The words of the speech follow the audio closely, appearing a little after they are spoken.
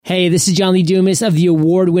Hey, this is John Lee Dumas of the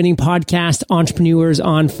award-winning podcast Entrepreneurs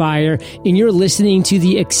on Fire, and you're listening to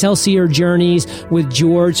the Excelsior Journeys with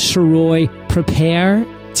George Soroy. Prepare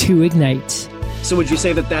to ignite. So would you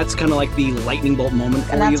say that that's kind of like the lightning bolt moment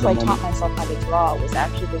for you? And that's why I taught myself how to draw, was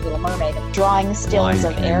actually The Little Mermaid, drawing stills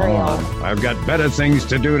of Ariel. I've got better things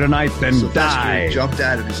to do tonight than die. Jumped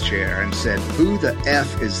out of his chair and said, "Who the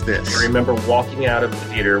F is this?" I remember walking out of the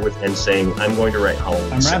theater and saying, "I'm going to write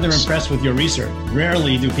Halloween." I'm rather impressed with your research.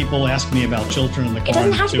 Rarely do people ask me about Children in the Corn. It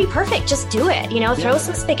doesn't have to be perfect. Just do it. Throw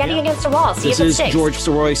some spaghetti against a wall. See if it sticks. This is George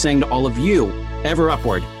Soroy saying to all of you, ever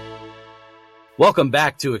upward. Welcome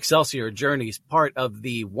back to Excelsior Journeys, part of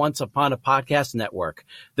the Once Upon a Podcast Network.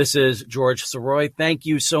 This is George Soroy. Thank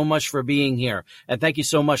you so much for being here, and thank you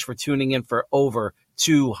so much for tuning in for over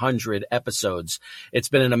 200 episodes. It's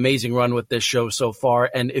been an amazing run with this show so far,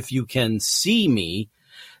 and if you can see me,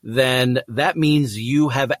 then that means you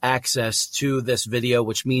have access to this video,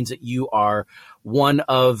 which means that you are one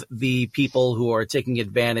of the people who are taking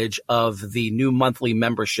advantage of the new monthly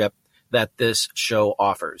membership that this show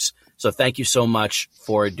offers. So thank you so much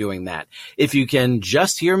for doing that. If you can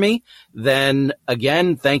just hear me, then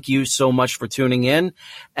again, thank you so much for tuning in.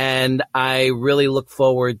 And I really look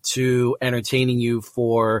forward to entertaining you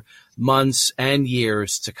for months and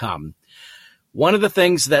years to come. One of the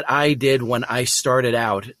things that I did when I started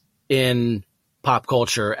out in pop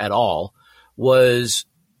culture at all was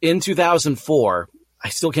in 2004. I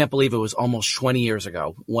still can't believe it was almost 20 years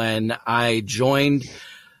ago when I joined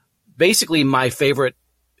basically my favorite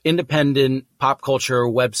independent pop culture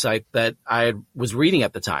website that I was reading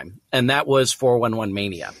at the time, and that was 411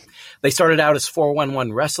 Mania. They started out as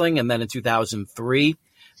 411 Wrestling, and then in 2003,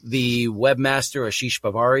 the webmaster Ashish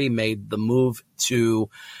Bavari made the move to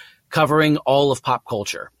covering all of pop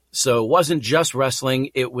culture. So it wasn't just wrestling.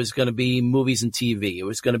 It was going to be movies and TV. It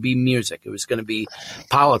was going to be music. It was going to be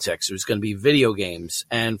politics. It was going to be video games.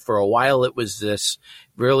 And for a while, it was this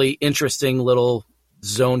really interesting little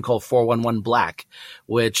zone called 411 Black,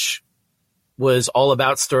 which was all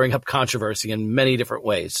about stirring up controversy in many different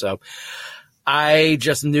ways. So I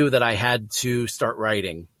just knew that I had to start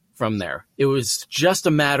writing from there. It was just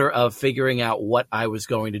a matter of figuring out what I was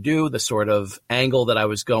going to do, the sort of angle that I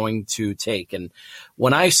was going to take. And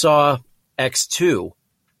when I saw X2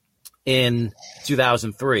 in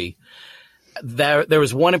 2003, there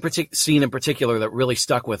was one scene in particular that really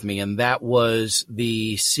stuck with me, and that was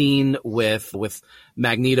the scene with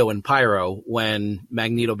Magneto and Pyro when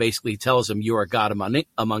Magneto basically tells him, "You're a god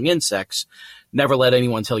among insects. Never let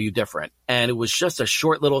anyone tell you different." And it was just a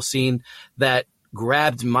short little scene that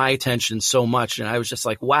grabbed my attention so much, and I was just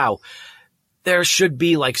like, wow, there should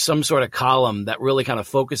be like some sort of column that really kind of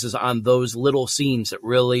focuses on those little scenes that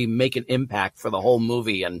really make an impact for the whole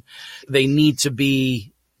movie, and they need to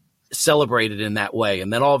be celebrated in that way.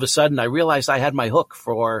 And then all of a sudden I realized I had my hook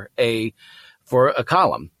for a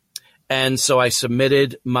column. And so I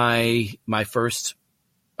submitted my first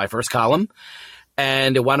column,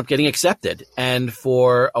 and it wound up getting accepted. And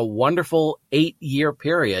for a wonderful 8-year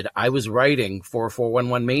period, I was writing for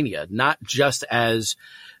 411 Mania, not just as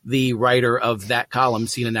the writer of that column,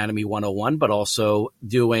 Scene Anatomy 101, but also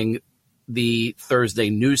doing the Thursday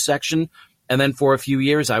news section. And then for a few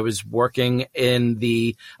years, I was working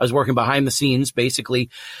behind the scenes, basically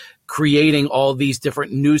creating all these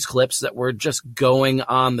different news clips that were just going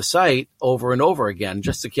on the site over and over again,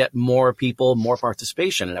 just to get more people, more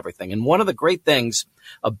participation and everything. And one of the great things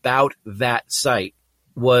about that site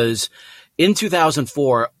was in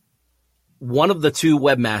 2004, one of the two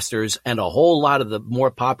webmasters and a whole lot of the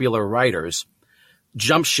more popular writers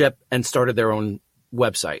jumped ship and started their own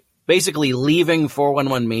website, basically leaving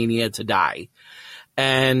 411 Mania to die.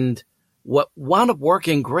 And what wound up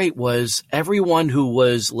working great was everyone who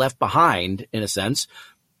was left behind, in a sense,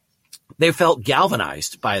 they felt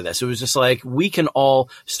galvanized by this. It was just like, we can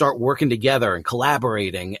all start working together and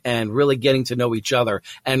collaborating and really getting to know each other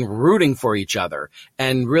and rooting for each other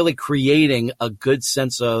and really creating a good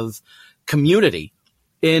sense of community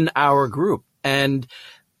in our group. And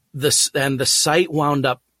the site wound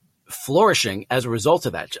up flourishing as a result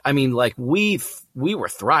of that. I mean, like we were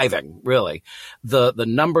thriving, really. The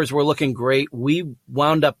numbers were looking great. We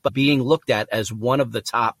wound up being looked at as one of the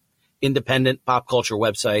top independent pop culture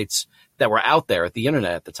websites that were out there at the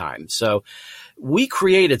internet at the time. So we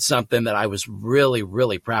created something that I was really,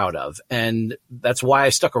 really proud of. And that's why I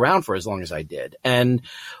stuck around for as long as I did. And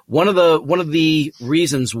one of the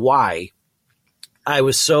reasons why I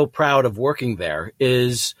was so proud of working there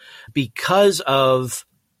is because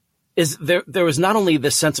there was not only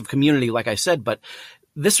this sense of community, like I said, but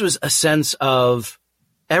this was a sense of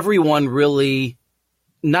everyone really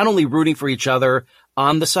not only rooting for each other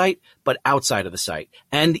on the site, but outside of the site,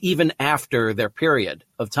 and even after their period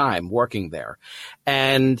of time working there.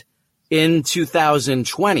 And in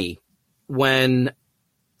 2020, when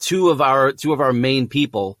two of our main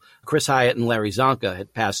people, Chris Hyatt and Larry Zonka,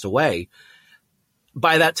 had passed away,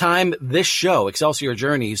 by that time, this show, Excelsior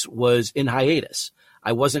Journeys, was in hiatus.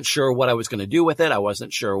 I wasn't sure what I was going to do with it. I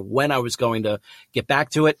wasn't sure when I was going to get back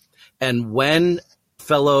to it. And when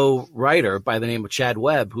fellow writer by the name of Chad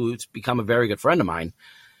Webb, who's become a very good friend of mine,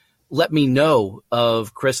 let me know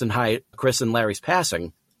of Chris and Larry's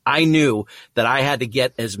passing, I knew that I had to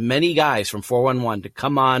get as many guys from 411 to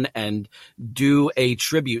come on and do a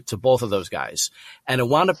tribute to both of those guys. And it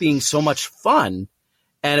wound up being so much fun,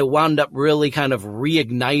 and it wound up really kind of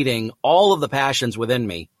reigniting all of the passions within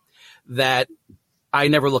me that I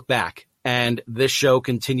never looked back. And this show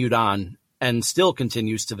continued on and still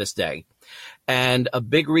continues to this day. And a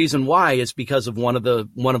big reason why is because of one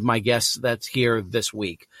of my guests that's here this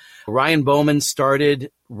week. Ryan Boman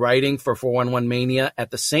started writing for 411 Mania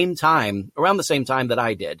at the same time, around the same time that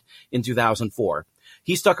I did in 2004.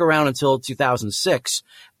 He stuck around until 2006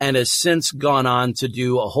 and has since gone on to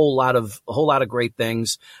do a whole lot of great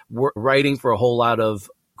things, writing for a whole lot of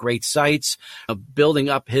great sites, building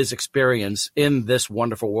up his experience in this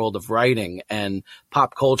wonderful world of writing and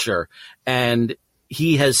pop culture. And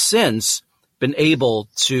he has since been able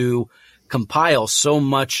to compile so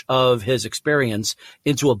much of his experience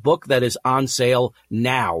into a book that is on sale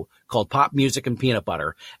now called Pop Music and Peanut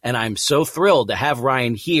Butter. And I'm so thrilled to have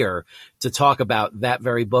Ryan here to talk about that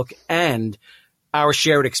very book and our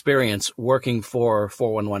shared experience working for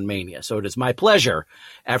 411 Mania. So it is my pleasure,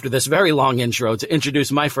 after this very long intro, to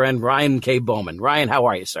introduce my friend Ryan K. Boman. Ryan, how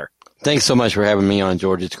are you, sir? Thanks so much for having me on,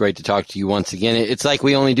 George. It's great to talk to you once again. It's like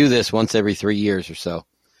we only do this once every 3 years or so.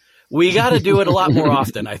 We got to do it a lot more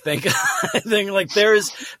often, I think. I think like there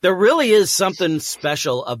really is something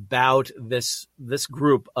special about this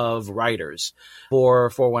group of writers for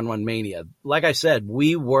 411 Mania. Like I said,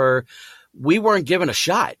 we weren't given a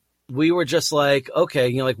shot. We were just like,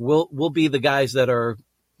 okay, like we'll be the guys that are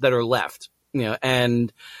left,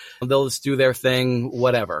 and they'll just do their thing,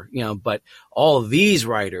 whatever, but all of these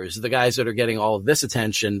writers, the guys that are getting all of this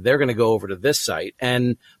attention, they're going to go over to this site,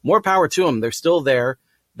 and more power to them. They're still there.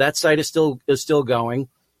 That site is still going.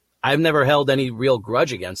 I've never held any real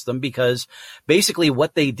grudge against them, because basically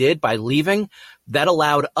what they did by leaving, that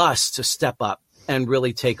allowed us to step up and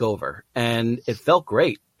really take over. And it felt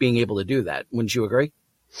great being able to do that. Wouldn't you agree?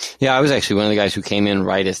 Yeah, I was actually one of the guys who came in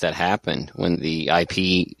right as that happened, when the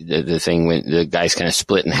IP, the thing, when the guys kind of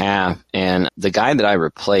split in half. And the guy that I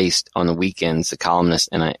replaced on the weekends, the columnist,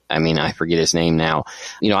 and I forget his name now,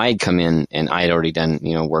 I had come in and I had already done,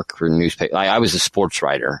 work for newspaper. I was a sports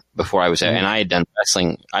writer before I was, and I had done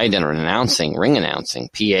wrestling, I had done ring announcing,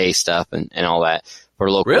 PA stuff and all that for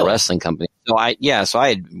a local wrestling company. So I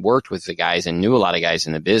had worked with the guys and knew a lot of guys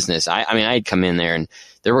in the business. I had come in there, and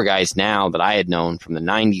there were guys now that I had known from the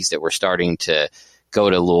 90s that were starting to go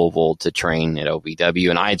to Louisville to train at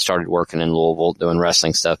OVW. And I had started working in Louisville doing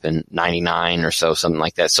wrestling stuff in 99 or so, something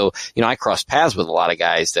like that. So, I crossed paths with a lot of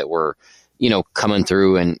guys that were, coming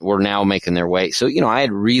through and were now making their way. So, I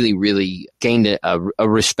had really, really gained a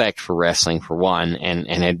respect for wrestling, for one, and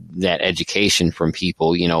had that education from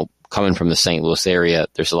people, coming from the St. Louis area.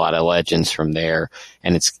 There's a lot of legends from there,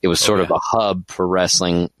 and it was sort of a hub for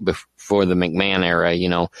wrestling before the McMahon era,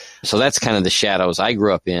 So that's kind of the shadows I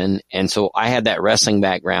grew up in. And so I had that wrestling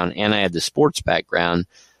background, and I had the sports background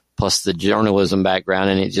plus the journalism background,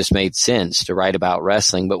 and it just made sense to write about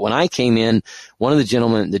wrestling. But when I came in, the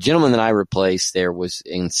gentleman that I replaced there was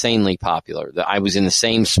insanely popular. I was in the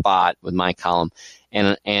same spot with my column.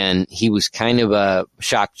 And he was kind of a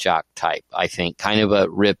shock jock type, I think, kind of a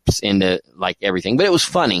rips into like everything, but it was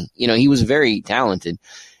funny. He was very talented,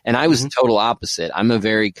 and I was the total opposite. I'm a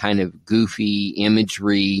very kind of goofy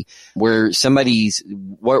imagery where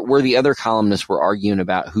where the other columnists were arguing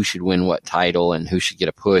about who should win what title and who should get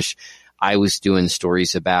a push. I was doing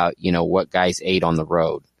stories about, what guys ate on the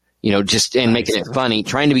road. And making it funny,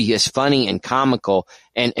 trying to be as funny and comical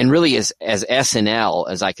and really as SNL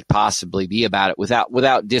as I could possibly be about it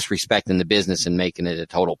without disrespecting the business and making it a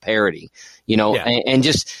total parody, and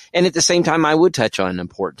at the same time, I would touch on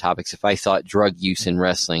important topics if I thought drug use in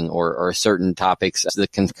wrestling or certain topics, the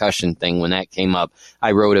concussion thing, when that came up,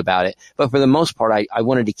 I wrote about it. But for the most part, I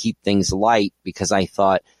wanted to keep things light because I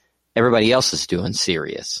thought everybody else is doing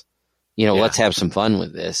serious. Let's have some fun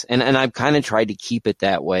with this. And I've kind of tried to keep it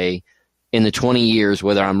that way in the 20 years,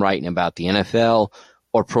 whether I'm writing about the NFL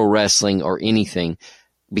or pro wrestling or anything,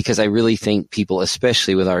 because I really think people,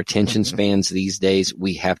 especially with our attention spans these days,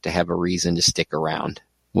 we have to have a reason to stick around.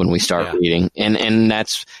 when we start reading. And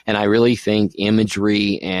I really think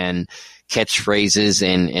imagery and catchphrases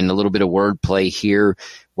and a little bit of wordplay here,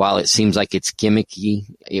 while it seems like it's gimmicky,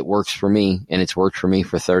 it works for me, and it's worked for me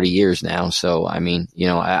for 30 years now. So, I mean,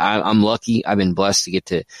 I'm lucky. I've been blessed to get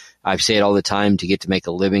to, I say it all the time, to get to make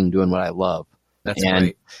a living doing what I love. That's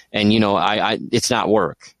great. And, it's not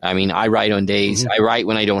work. I mean, I write on days, I write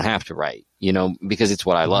when I don't have to write, because it's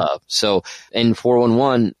what I love. So, and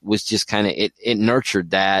 411 was just kind of, it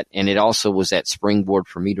nurtured that. And it also was that springboard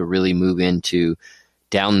for me to really move into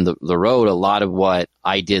down the road. A lot of what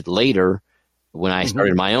I did later when I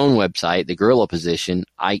started my own website, the Guerrilla Position,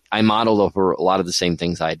 I modeled over a lot of the same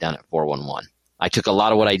things I had done at 411. I took a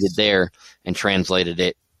lot of what I did there and translated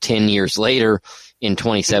it 10 years later in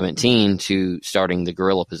 2017 to starting the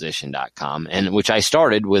guerrillaposition.com, and which I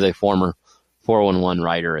started with a former 411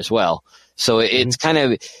 writer as well. So it's kind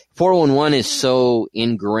of, 411 is so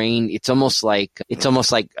ingrained. It's almost like,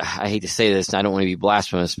 I hate to say this, and I don't want to be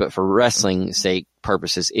blasphemous, but for wrestling's sake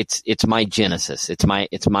purposes, it's my Genesis. It's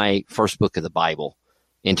my first book of the Bible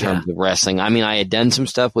in terms of wrestling. I mean, I had done some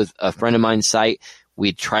stuff with a friend of mine's site. We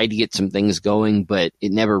had tried to get some things going, but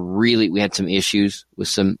it never really, we had some issues with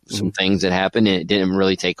some things that happened, and it didn't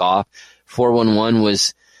really take off. 411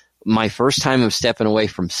 was my first time of stepping away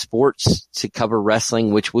from sports to cover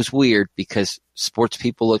wrestling, which was weird because sports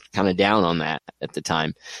people looked kind of down on that at the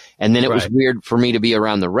time. And then it was weird for me to be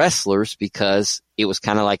around the wrestlers because it was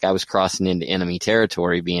kind of like I was crossing into enemy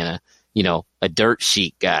territory, being a dirt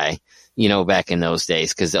sheet guy, back in those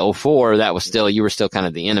days. Cause 04, you were still kind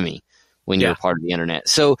of the enemy when you were part of the internet.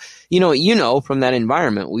 So, from that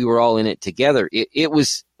environment, we were all in it together. It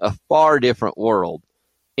was a far different world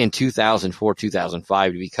in 2004,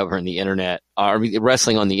 2005 to be covering the internet or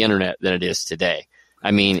wrestling on the internet than it is today.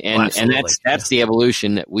 I mean, and that's the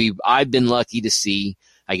evolution that I've been lucky to see,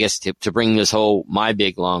 I guess, to bring this whole, my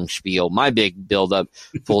big long spiel, my big build up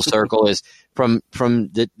full circle is from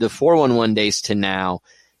the 411 days to now,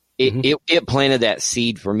 it planted that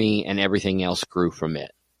seed for me and everything else grew from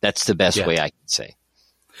it. That's the best way I can say.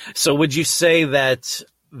 So would you say that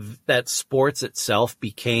sports itself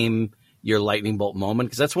became your lightning bolt moment?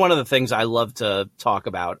 Because that's one of the things I love to talk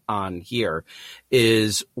about on here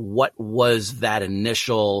is what was that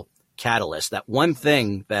initial catalyst, that one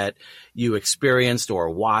thing that you experienced or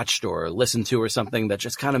watched or listened to or something that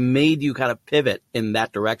just kind of made you kind of pivot in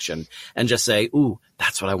that direction and just say, ooh,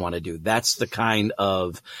 that's what I want to do. That's the kind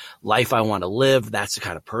of life I want to live. That's the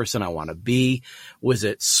kind of person I want to be. Was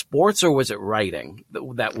it sports or was it writing?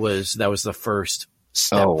 That was the first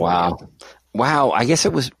step. Oh, wow. Wow. I guess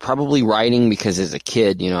it was probably writing because as a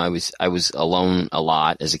kid, I was alone a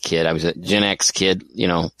lot as a kid. I was a Gen X kid,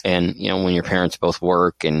 and, when your parents both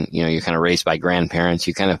work and, you're kind of raised by grandparents,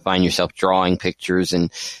 you kind of find yourself drawing pictures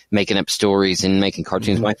and making up stories and making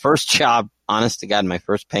cartoons. My first job, honest to God, my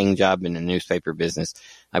first paying job in the newspaper business,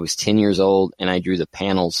 I was 10 years old and I drew the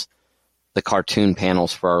cartoon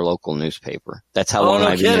panels for our local newspaper. That's how long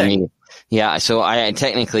I've been in media. Yeah, so I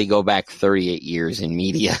technically go back 38 years in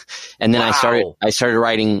media. And then I started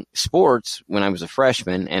writing sports when I was a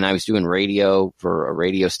freshman, and I was doing radio for a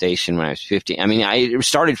radio station when I was 15. I mean, it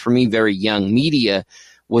started for me very young. Media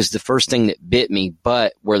was the first thing that bit me,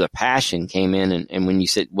 but where the passion came in, and when you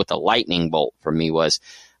said what the lightning bolt for me was,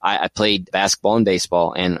 I played basketball and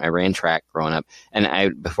baseball, and I ran track growing up.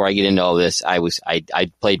 And before I get into all this, I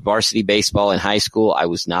played varsity baseball in high school. I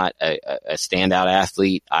was not a standout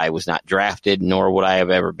athlete. I was not drafted, nor would I have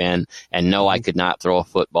ever been. And no, I could not throw a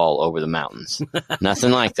football over the mountains. Nothing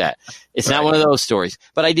like that. It's not one of those stories.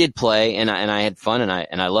 But I did play, and I had fun, and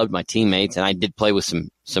I loved my teammates, and I did play with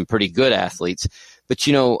some pretty good athletes. But,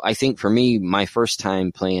 I think for me, my first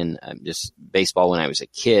time playing just baseball when I was a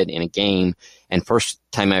kid in a game, and first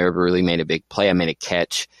time I ever really made a big play, I made a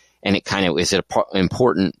catch, and it kind of was an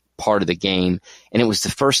important part of the game. And it was the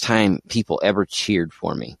first time people ever cheered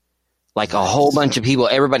for me. Like a whole bunch of people,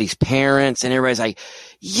 everybody's parents, and everybody's like,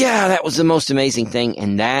 yeah, that was the most amazing thing.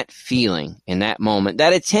 And that feeling in that moment,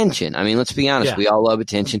 that attention, I mean, let's be honest, we all love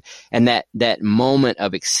attention. And that moment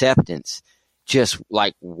of acceptance, just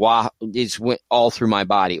like, wow, it just went all through my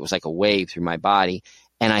body. It was like a wave through my body.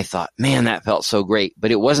 And I thought, man, that felt so great.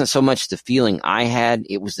 But it wasn't so much the feeling I had.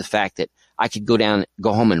 It was the fact that I could go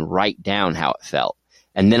home and write down how it felt.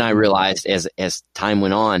 And then I realized as time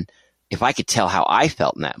went on, if I could tell how I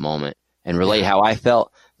felt in that moment and relate how I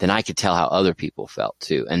felt, then I could tell how other people felt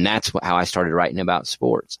too. And that's how I started writing about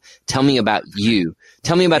sports. Tell me about you.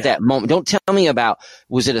 Tell me about that moment. Don't tell me about,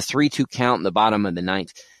 was it a 3-2 count in the bottom of the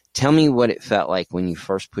ninth? Tell me what it felt like when you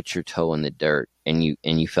first put your toe in the dirt and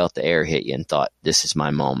you felt the air hit you and thought, this is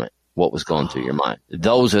my moment. what was going through your mind?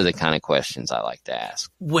 Those are the kind of questions I like to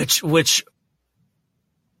ask. Which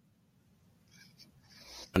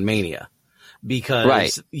Mania,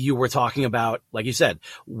 because you were talking about, like you said,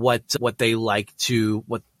 what they like to,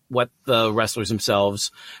 what the wrestlers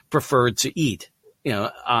themselves preferred to eat,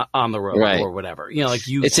 on the road or whatever, like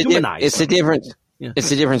you humanize. It's a difference. Yeah.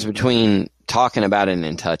 It's the difference between talking about it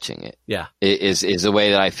and touching it. Yeah. Is the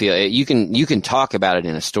way that I feel. You can talk about it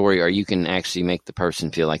in a story, or you can actually make the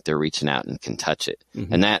person feel like they're reaching out and can touch it.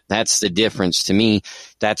 Mm-hmm. And that's the difference to me.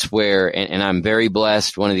 That's where, and I'm very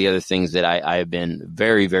blessed. One of the other things that I have been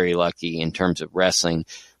very, very lucky in terms of wrestling.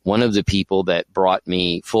 One of the people that brought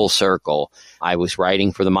me full circle, I was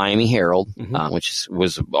writing for the Miami Herald, which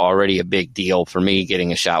was already a big deal for me,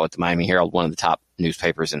 getting a shot with the Miami Herald, one of the top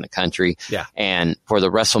newspapers in the country. Yeah. And for the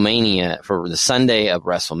Sunday of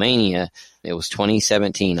WrestleMania, it was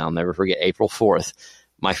 2017. I'll never forget, April 4th.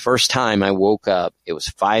 My first time I woke up, it was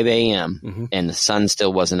 5 a.m. And the sun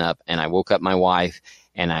still wasn't up. And I woke up my wife,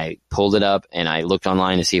 and I pulled it up and I looked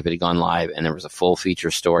online to see if it had gone live, and there was a full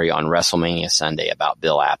feature story on WrestleMania Sunday about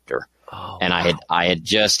Bill Apter. Oh, and wow. I had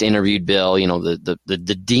just interviewed Bill,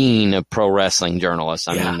 the dean of pro wrestling journalists.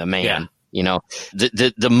 I mean, the man,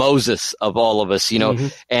 the Moses of all of us,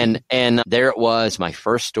 and there it was, my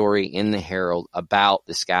first story in the Herald about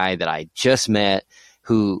this guy that I just met,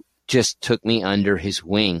 who just took me under his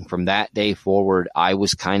wing. From that day forward, I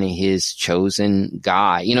was kind of his chosen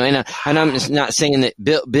guy, and I'm just not saying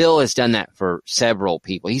that Bill has done that for several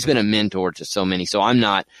people. He's been a mentor to so many. So I'm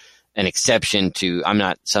not an exception I'm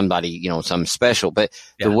not somebody, some special, but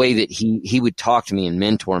the way that he would talk to me and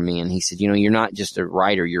mentor me. And he said, you're not just a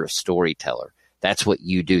writer, you're a storyteller. That's what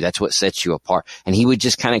you do. That's what sets you apart. And he would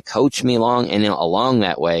just kind of coach me along. And then along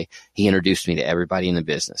that way, he introduced me to everybody in the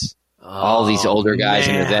business. All these older guys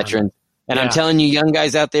and the veterans. And I'm telling you, young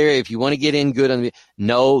guys out there, if you want to get in good,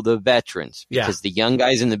 know the veterans, because the young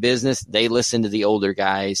guys in the business, they listen to the older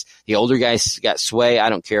guys. The older guys got sway. I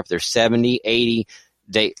don't care if they're 70, 80,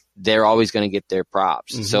 they're always going to get their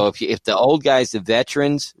props. Mm-hmm. So if the old guys, the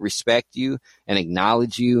veterans, respect you and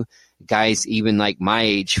acknowledge you, guys even like my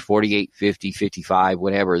age, 48, 50, 55,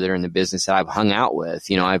 whatever, that are in the business that I've hung out with,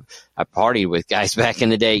 I've partied with guys back in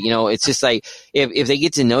the day, it's just like, if they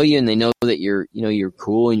get to know you and they know that you're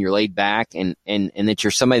cool and you're laid back and that you're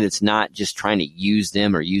somebody that's not just trying to use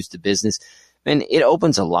them or use the business, man, it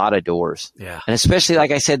opens a lot of doors. Yeah. And especially, like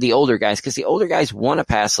I said, the older guys, because the older guys want to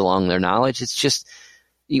pass along their knowledge. It's just,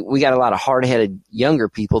 we got a lot of hard-headed younger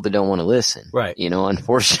people that don't want to listen. Right.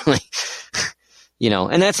 Unfortunately.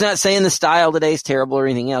 And that's not saying the style today is terrible or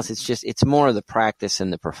anything else. It's just, it's more of the practice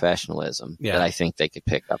and the professionalism that I think they could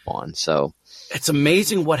pick up on. So it's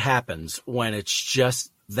amazing what happens when it's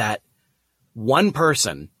just that one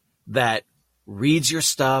person that reads your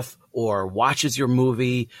stuff or watches your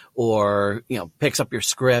movie or, picks up your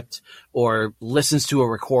script or listens to a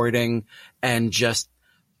recording and just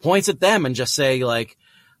points at them and just say, like,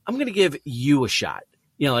 I'm going to give you a shot.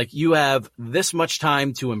 You have this much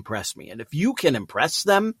time to impress me. And if you can impress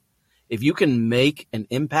them, if you can make an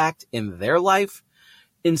impact in their life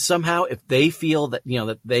in somehow, if they feel that,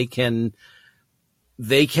 that they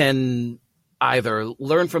can either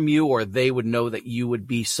learn from you or they would know that you would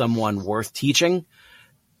be someone worth teaching,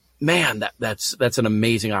 man, that's an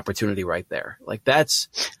amazing opportunity right there. Like that's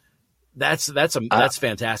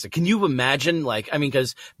fantastic. Can you imagine,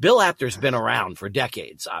 because Bill Apter's been around for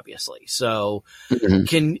decades, obviously. So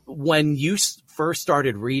when you first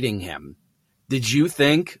started reading him, did you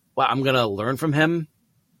think, well, I'm going to learn from him?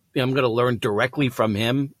 I'm going to learn directly from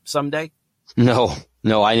him someday? No,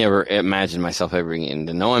 I never imagined myself ever getting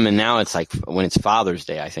to know him. And now it's like when it's Father's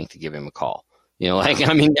Day, I think to give him a call.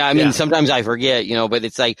 Sometimes I forget, but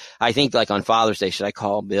it's like, I think like on Father's Day, should I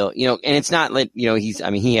call Bill? And it's not like,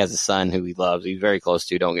 he has a son who he loves. He's very close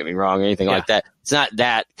to, don't get me wrong, or anything like that. It's not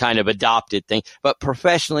that kind of adopted thing, but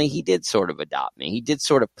professionally, he did sort of adopt me. He did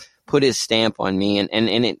sort of put his stamp on me and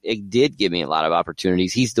it did give me a lot of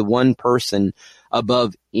opportunities. He's the one person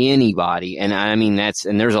above anybody. And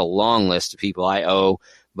and there's a long list of people I owe,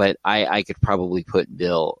 but I could probably put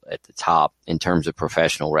Bill at the top in terms of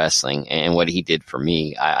professional wrestling and what he did for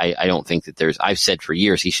me. I don't think that I've said for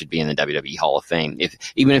years he should be in the WWE Hall of Fame.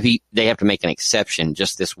 Even if they have to make an exception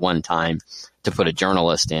just this one time to put a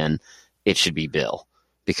journalist in, it should be Bill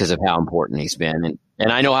because of how important he's been.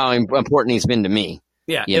 And I know how important he's been to me.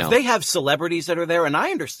 Yeah. If they have celebrities that are there, and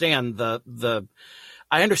I understand the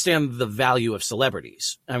value of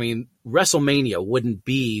celebrities. WrestleMania wouldn't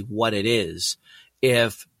be what it is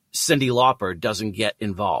if Cyndi Lauper doesn't get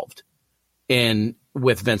involved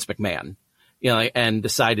with Vince McMahon, and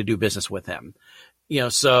decide to do business with him,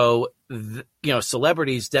 so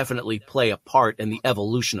celebrities definitely play a part in the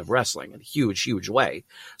evolution of wrestling in a huge, huge way.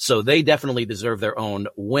 So they definitely deserve their own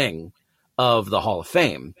wing of the Hall of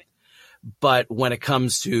Fame. But when it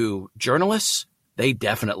comes to journalists, they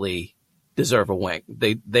definitely deserve a wing.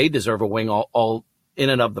 They deserve a wing all in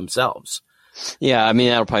and of themselves. Yeah, I mean,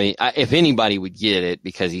 that'll probably, if anybody would get it,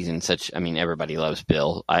 because he's in such, I mean, everybody loves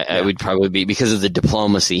Bill. I would probably be, because of the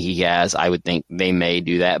diplomacy he has, I would think they may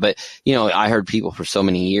do that. But, I heard people for so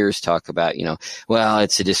many years talk about, well,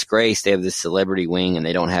 it's a disgrace. They have this celebrity wing and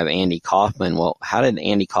they don't have Andy Kaufman. Well, how did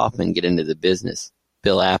Andy Kaufman get into the business?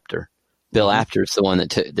 Bill Apter. Bill Apter is the one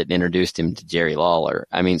that introduced him to Jerry Lawler.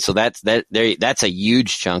 I mean, so that's a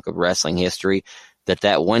huge chunk of wrestling history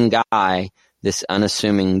that one guy, this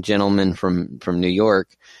unassuming gentleman from New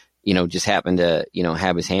York, just happened to,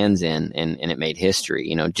 have his hands in and it made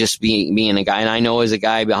history, just being a guy. And I know as a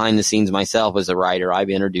guy behind the scenes myself as a writer, I've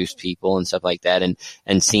introduced people and stuff like that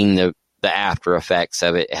and seen the after effects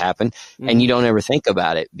of it happen. Mm-hmm. And you don't ever think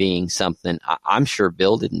about it being something. I'm sure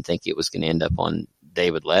Bill didn't think it was going to end up on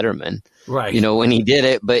David Letterman, right? When he did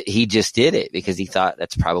it, but he just did it because he thought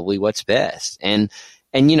that's probably what's best. And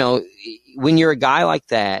when you're a guy like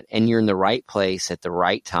that and you're in the right place at the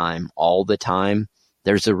right time all the time,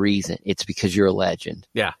 there's a reason. It's because you're a legend.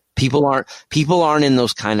 Yeah. People aren't in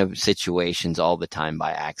those kind of situations all the time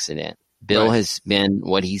by accident. Bill has been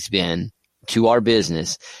what he's been to our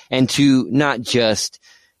business and to not just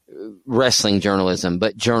wrestling journalism,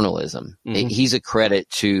 but journalism. Mm-hmm. He's a credit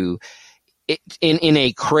to in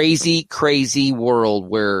a crazy, crazy world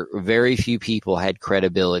where very few people had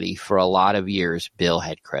credibility for a lot of years, Bill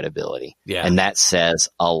had credibility. Yeah. And that says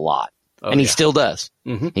a lot. And he still does.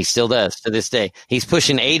 Mm-hmm. He still does to this day. He's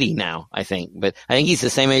pushing 80 now, I think. But I think he's the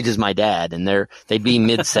same age as my dad, and they'd be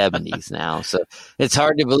mid-70s now. So it's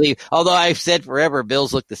hard to believe. Although I've said forever,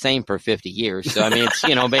 Bill's looked the same for 50 years. So, I mean,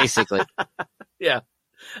 it's, basically. Yeah.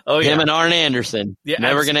 Oh, yeah. Him and Arn Anderson. Yeah,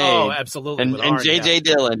 never going to age. Oh, absolutely. And JJ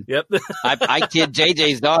Dillon. Yep. I kid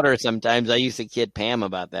JJ's daughter sometimes. I used to kid Pam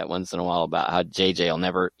about that once in a while about how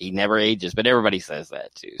JJ he never ages, but everybody says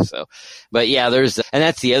that too. So, but yeah, and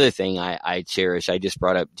that's the other thing I cherish. I just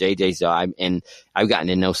brought up JJ's daughter, and I've gotten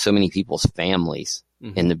to know so many people's families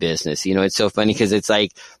in the business. It's so funny because it's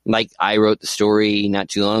like I wrote the story not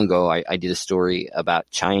too long ago. I did a story about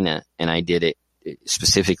China, and I did it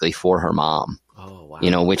specifically for her mom. Oh,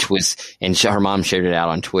 wow. Which was, and her mom shared it out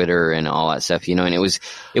on Twitter and all that stuff, and it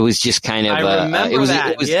was just kind of, I remember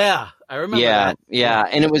that. Yeah. I remember that. Yeah.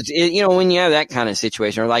 And it was, when you have that kind of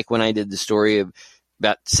situation, or like when I did the story of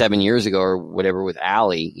about 7 years ago or whatever with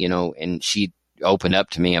Allie, and she opened up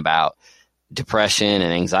to me about depression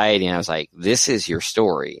and anxiety. And I was like, this is your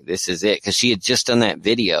story. This is it. Cause she had just done that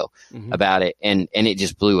video about it and it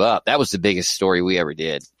just blew up. That was the biggest story we ever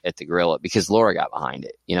did at the Gorilla because Laura got behind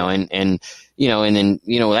it, and then,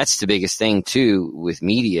 that's the biggest thing too with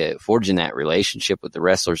media, forging that relationship with the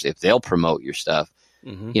wrestlers. If they'll promote your stuff,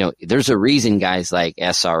 there's a reason guys like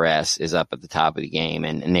SRS is up at the top of the game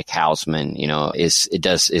and Nick Hausman,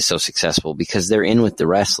 is so successful because they're in with the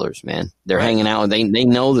wrestlers, man. They're hanging out and they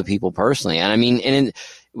know the people personally. And I mean,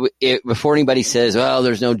 before anybody says, well,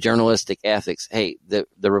 there's no journalistic ethics. Hey,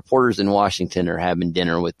 the reporters in Washington are having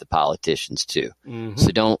dinner with the politicians too. Mm-hmm.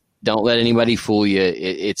 So don't let anybody fool you.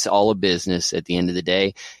 It's all a business at the end of the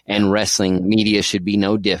day, and wrestling media should be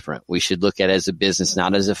no different. We should look at it as a business,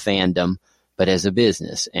 not as a fandom, but as a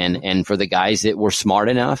business. And for the guys that were smart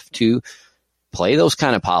enough to play those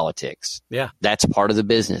kind of politics, that's part of the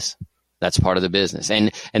business. That's part of the business.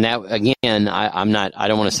 And that, again, I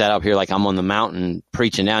don't want to set up here like I'm on the mountain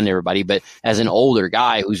preaching down to everybody, but as an older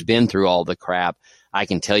guy who's been through all the crap, I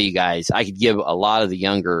can tell you guys, I could give a lot of the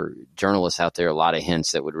younger journalists out there a lot of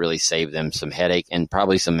hints that would really save them some headache and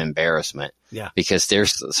probably some embarrassment. Yeah. Because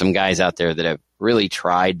there's some guys out there that have really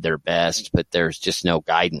tried their best, but there's just no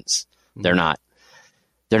guidance. Mm-hmm.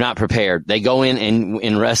 They're not prepared. They go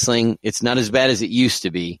in wrestling. It's not as bad as it used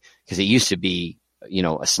to be, because it used to be,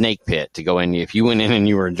 a snake pit to go in. If you went in and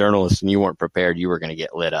you were a journalist and you weren't prepared, you were going to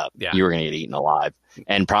get lit up. Yeah. You were going to get eaten alive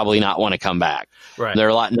and probably not want to come back. Right. They're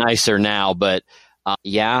a lot nicer now, but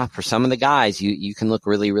for some of the guys, you can look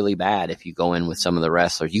really, really bad if you go in with some of the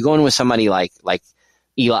wrestlers. You go in with somebody like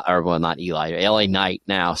Eli, or well, not Eli, LA Knight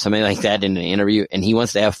now, somebody like that in an interview, and he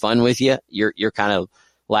wants to have fun with you. You're kind of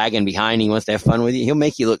lagging behind. He wants to have fun with you. He'll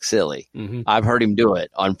make you look silly. Mm-hmm. I've heard him do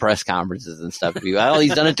it on press conferences and stuff. Well,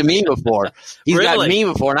 he's done it to me before. He's got me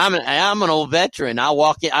before, and I'm an old veteran. I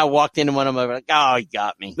walked into one of them like, oh, he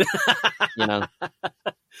got me.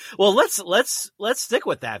 Well, let's stick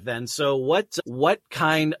with that then. So what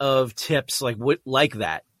kind of tips like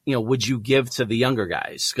that would you give to the younger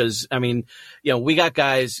guys? Because, I mean, we got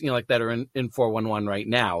guys, like that are in 411 right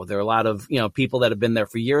now. There are a lot of, people that have been there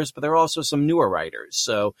for years, but there are also some newer writers.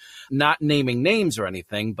 So not naming names or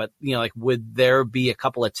anything, but, like, would there be a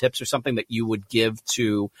couple of tips or something that you would give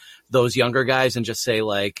to those younger guys and just say,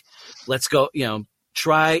 like, let's go,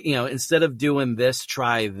 try, instead of doing this,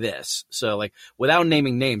 try this. So, like, without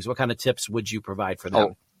naming names, what kind of tips would you provide for them?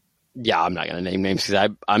 Oh. Yeah, I'm not going to name names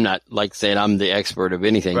because I'm not like saying I'm the expert of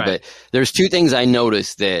anything. Right. But there's two things I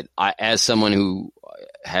noticed that as someone who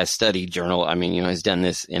has studied journal, has done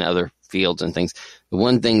this in other fields and things. The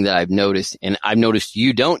one thing that I've noticed, and I've noticed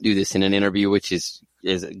you don't do this in an interview, which is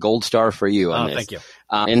a gold star for you on this. Thank you.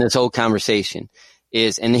 In this whole conversation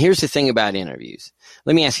and here's the thing about interviews.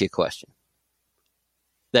 Let me ask you a question.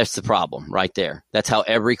 That's the problem right there. That's how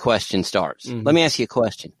every question starts. Mm-hmm. Let me ask you a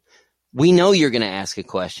question. We know you're going to ask a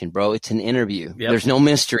question, bro. It's an interview. Yep. There's no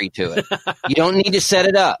mystery to it. You don't need to set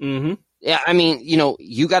it up. Mm-hmm. Yeah, I mean,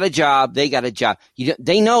 you got a job. They got a job.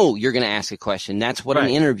 They know you're going to ask a question. That's what an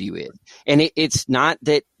interview is. And it's not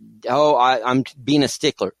that, I'm being a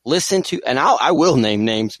stickler. Listen to, and I will name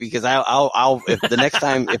names because I'll if the next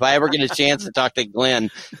time, if I ever get a chance to talk to Glenn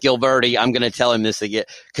Gilberti, I'm going to tell him this again.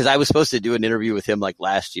 Cause I was supposed to do an interview with him like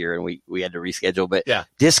last year and we had to reschedule, but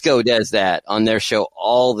Disco does that on their show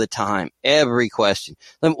all the time. Every question.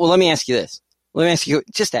 Let me ask you this. Let me ask you,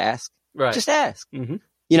 just ask. Right. Just ask. Mm-hmm.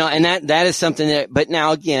 And that is something that, but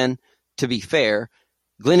now again, to be fair,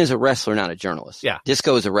 Glenn is a wrestler, not a journalist. Yeah.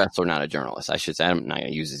 Disco is a wrestler, not a journalist. I should say, I'm not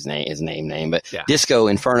going to use his name, but Disco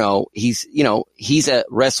Inferno, he's a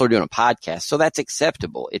wrestler doing a podcast. So that's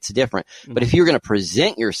acceptable. It's different. Mm-hmm. But if you're going to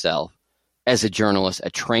present yourself as a journalist, a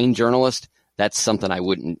trained journalist, that's something I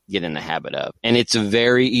wouldn't get in the habit of. And it's a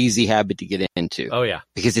very easy habit to get into. Oh, yeah.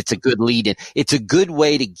 Because it's a good lead in. It's a good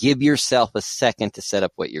way to give yourself a second to set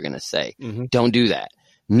up what you're going to say. Mm-hmm. Don't do that.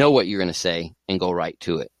 Know what you're going to say and go right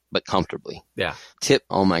to it, but comfortably. Yeah.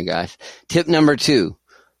 Oh my gosh. Tip number 2,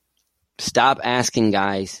 stop asking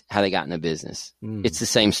guys how they got into business. It's the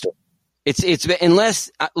same story. It's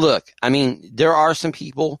unless, look, I mean, there are some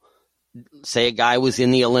people, say a guy was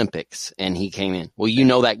in the Olympics and he came in.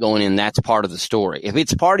 Well, that going in, that's part of the story. If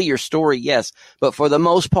it's part of your story, yes. But for the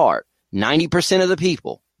most part, 90% of the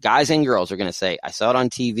people, guys and girls, are going to say, I saw it on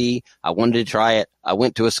TV. I wanted to try it. I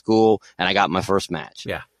went to a school and I got my first match.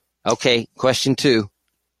 Yeah. Okay. Question 2.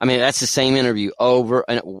 I mean, that's the same interview over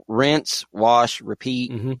and rinse, wash,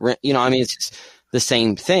 repeat. Mm-hmm. It's just the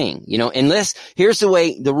same thing, unless here's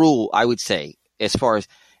the rule I would say, as far as,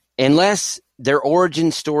 unless their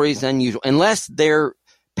origin story is unusual, unless their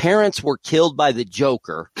parents were killed by the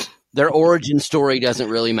Joker, their origin story doesn't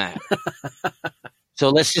really matter. So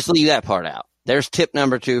let's just leave that part out. There's tip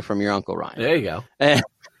number 2 from your Uncle Ryan. There you go.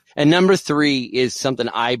 And number 3 is something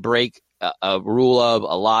I break a rule of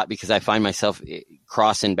a lot because I find myself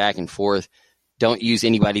crossing back and forth. Don't use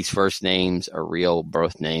anybody's first names or real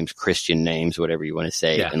birth names, Christian names, whatever you want to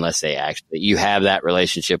say, unless they you have that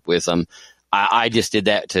relationship with them. I just did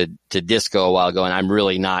that to Disco a while ago, and I'm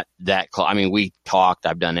really not that close. I mean, we talked,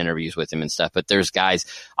 I've done interviews with him and stuff, but there's guys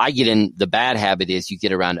I get in. The bad habit is you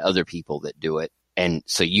get around other people that do it. And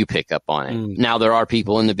so you pick up on it. Now there are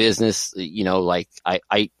people in the business, like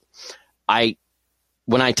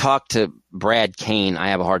when I talk to Brad Kane, I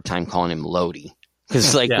have a hard time calling him Lodi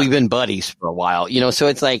because we've been buddies for a while, so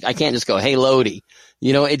it's like, I can't just go, hey, Lodi,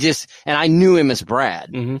 and I knew him as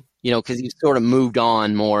Brad, cause he's sort of moved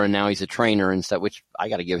on more and now he's a trainer and stuff, which I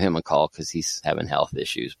got to give him a call cause he's having health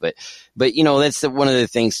issues. But that's one of the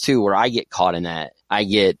things too, where I get caught in that. I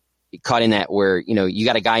get caught in that where, you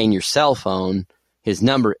got a guy in your cell phone. His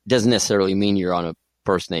number doesn't necessarily mean you're on a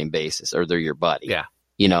first name basis or they're your buddy. Yeah.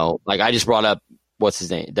 Like I just brought up, what's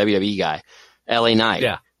his name? WWE guy, LA Knight.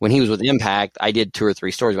 Yeah. When he was with Impact, I did 2 or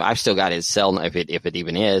 3 stories, but I've still got his cell if it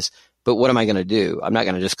even is. But what am I going to do? I'm not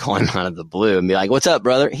going to just call him out of the blue and be like, what's up,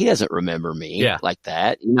 brother? He doesn't remember me like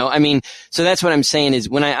that. So that's what I'm saying is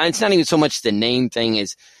it's not even so much the name thing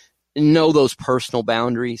is know those personal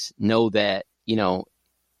boundaries, know that,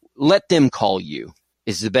 let them call you.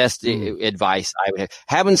 Is the best advice I would have.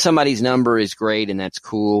 Having somebody's number is great and that's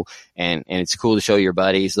cool. And it's cool to show your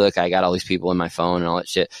buddies, look, I got all these people in my phone and all that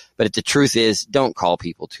shit. But the truth is, don't call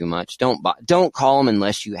people too much. Don't call them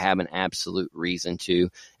unless you have an absolute reason to.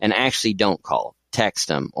 And actually don't call. Text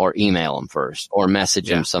them or email them first or message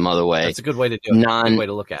them some other way. That's a good way to do it. A good way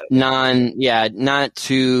to look at it. Not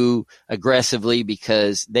too aggressively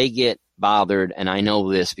because they get bothered. And I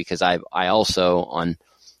know this because I also on,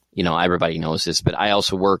 everybody knows this, but I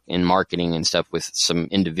also work in marketing and stuff with some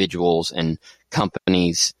individuals and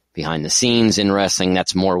companies behind the scenes in wrestling.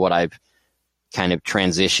 That's more what I've kind of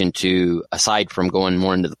transition to, aside from going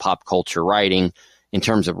more into the pop culture writing, in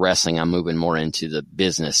terms of wrestling, I'm moving more into the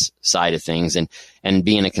business side of things, and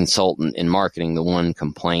being a consultant in marketing. The one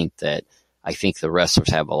complaint that I think the wrestlers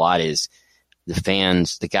have a lot is the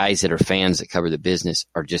fans, the guys that are fans that cover the business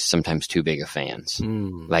are just sometimes too big of fans.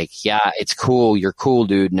 Like, yeah, it's cool. You're cool,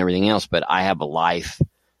 dude, and everything else, but I have a life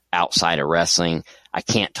outside of wrestling. I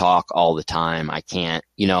can't talk all the time. I can't,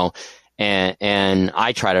 and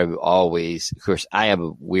I try to always, of course, I have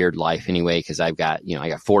a weird life anyway, because I've got, I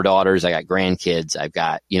got 4 daughters, I got grandkids, I've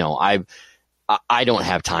got, I don't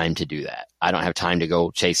have time to do that. I don't have time to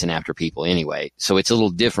go chasing after people anyway. So it's a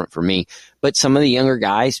little different for me. But some of the younger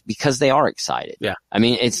guys, because they are excited. Yeah. I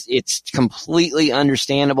mean, it's completely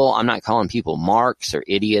understandable. I'm not calling people marks or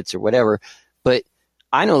idiots or whatever, but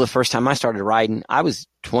I know the first time I started riding, I was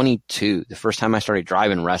 22, the first time I started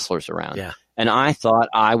driving wrestlers around. Yeah. And I thought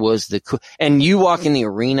I was the cool. And you walk in the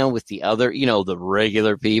arena with the other, the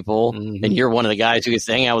regular people, and you're one of the guys who gets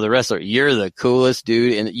to hang out with a wrestler. You're the coolest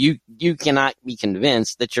dude, and you cannot be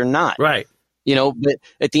convinced that you're not. Right. But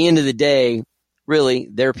at the end of the day, really,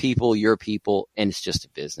 they're people, you're people, and it's just a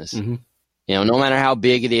business. No matter how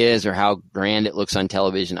big it is or how grand it looks on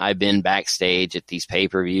television, I've been backstage at these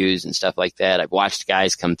pay-per-views and stuff like that. I've watched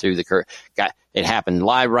guys come through the curtain. It happened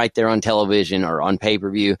live right there on television or on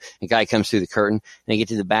pay-per-view. A guy comes through the curtain, and they get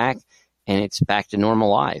to the back, and it's back to normal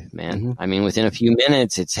life, man. I mean, within a few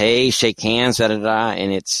minutes, it's, hey, shake hands, da-da-da,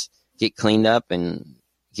 and it's get cleaned up and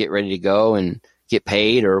get ready to go and get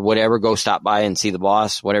paid or whatever, go stop by and see the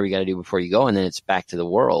boss, whatever you got to do before you go, and then it's back to the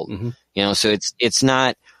world. So it's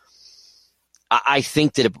not – I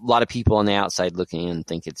think that a lot of people on the outside looking in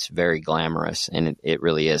think it's very glamorous, and it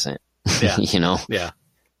really isn't. Yeah. Yeah.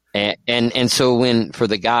 And so for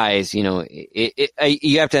the guys, you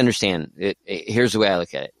have to understand it. Here's the way I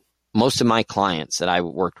look at it. Most of my clients that I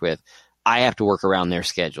worked with, I have to work around their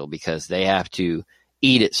schedule because they have to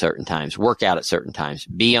eat at certain times, work out at certain times,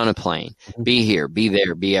 be on a plane, be here, be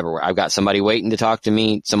there, be everywhere. I've got somebody waiting to talk to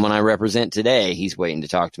me. Someone I represent today, he's waiting to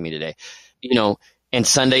talk to me today, and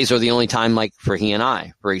Sundays are the only time, like for he and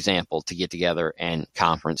I, for example, to get together and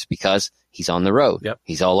conference because he's on the road. Yep.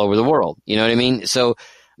 He's all over the world. You know what I mean? So,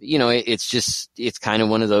 it's kind of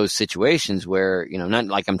one of those situations where, not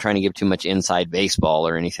like I'm trying to give too much inside baseball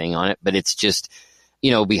or anything on it, but it's just,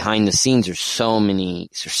 behind the scenes, there's so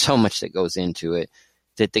much that goes into it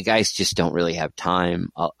that the guys just don't really have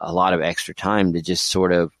time, a lot of extra time to just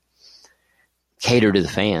sort of cater to the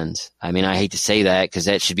fans. I mean, I hate to say that because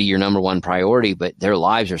that should be your number one priority, but their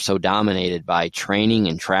lives are so dominated by training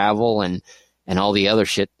and travel and all the other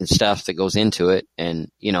shit and stuff that goes into it. And,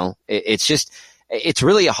 it's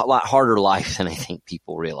really a lot harder life than I think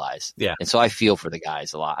people realize. Yeah. And so I feel for the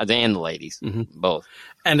guys a lot, and the ladies, both.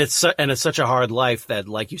 And it's such a hard life that,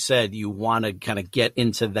 like you said, you want to kind of get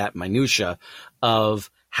into that minutia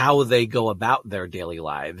of how they go about their daily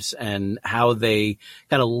lives and how they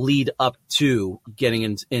kind of lead up to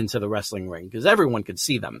getting into the wrestling ring, because everyone could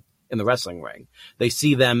see them in the wrestling ring. They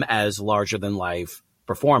see them as larger than life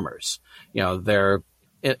performers. They're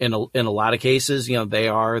in a lot of cases, they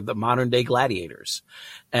are the modern day gladiators.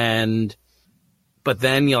 But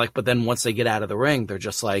then once they get out of the ring, they're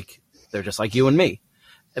just like you and me.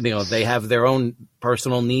 And, they have their own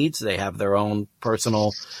personal needs. They have their own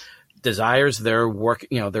personal desires. They're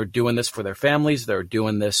they're doing this for their families. They're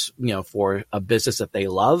doing this, for a business that they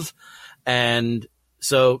love. And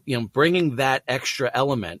so, bringing that extra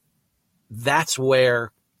element, that's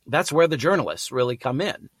where the journalists really come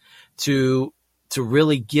in to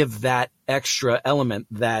really give that extra element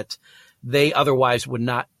that they otherwise would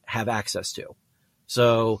not have access to.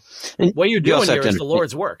 So what you're doing here is the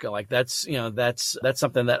Lord's work. Like that's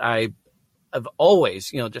something that I've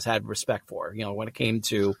always, just had respect for, when it came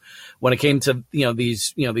to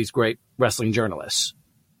these great wrestling journalists.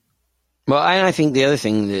 Well, I think the other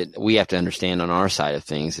thing that we have to understand on our side of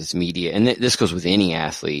things is media, and this goes with any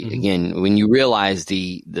athlete. Mm-hmm. Again, when you realize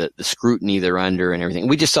the scrutiny they're under and everything.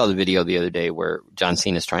 We just saw the video the other day where John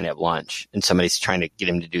Cena's trying to have lunch and somebody's trying to get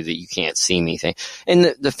him to do the "you can't see me" thing.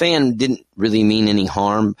 And the fan didn't really mean any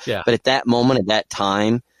harm. Yeah. But at that moment, at that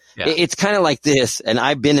time, it's kind of like this. And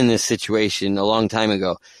I've been in this situation a long time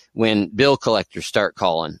ago when bill collectors start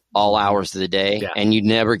calling all hours of the day and you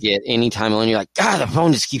never get any time alone. You're like, God, the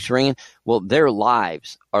phone just keeps ringing. Well, their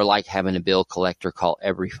lives are like having a bill collector call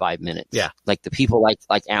every 5 minutes. Yeah. Like the people like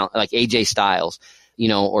AJ Styles,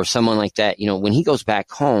 or someone like that, when he goes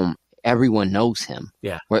back home, everyone knows him.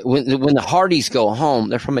 Yeah. When the Hardys go home,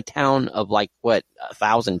 they're from a town of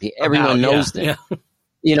 1,000 people. Everyone knows them. Yeah.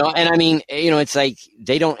 And I mean, it's like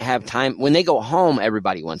they don't have time. When they go home,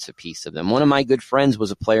 everybody wants a piece of them. One of my good friends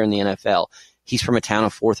was a player in the NFL. he's from a town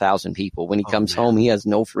of 4,000 people. When he comes home, he has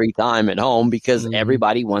no free time at home because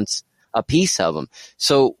everybody wants a piece of him.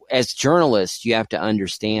 So as journalists, you have to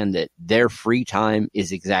understand that their free time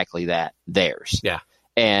is exactly that, theirs. Yeah.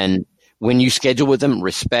 And when you schedule with them,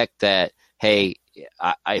 respect that, hey,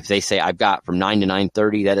 if they say I've got from 9 to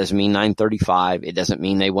 9:30, that doesn't mean 9:35. It doesn't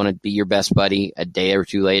mean they want to be your best buddy a day or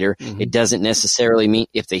two later. It doesn't necessarily mean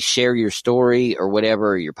if they share your story or whatever,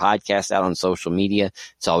 or your podcast out on social media,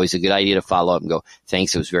 it's always a good idea to follow up and go,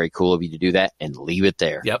 thanks, it was very cool of you to do that, and leave it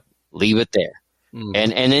there. Yep. Leave it there.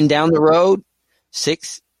 And then down the road,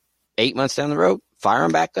 6, 8 months down the road, fire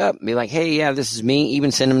them back up and be like, hey, yeah, this is me.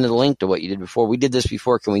 Even send them the link to what you did before. We did this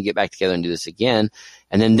before. Can we get back together and do this again?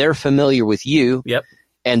 And then they're familiar with you. Yep.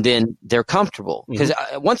 And then they're comfortable. Because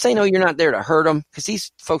once they know you're not there to hurt them, because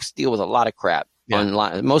these folks deal with a lot of crap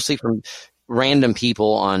online, mostly from random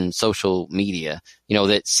people on social media,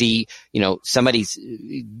 that see, somebody's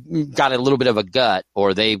got a little bit of a gut,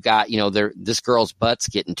 or they've got, this girl's butt's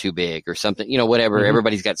getting too big or something, whatever.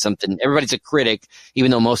 Everybody's got something. Everybody's a critic,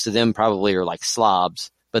 even though most of them probably are like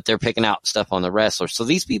slobs, but they're picking out stuff on the wrestlers. So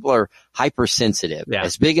these people are hypersensitive.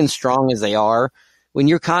 As big and strong as they are, when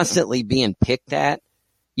you're constantly being picked at,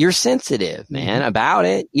 you're sensitive, man, about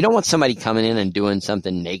it. You don't want somebody coming in and doing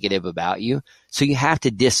something negative about you. So you have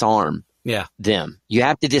to disarm them. You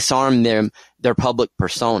have to disarm their public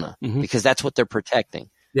persona, because that's what they're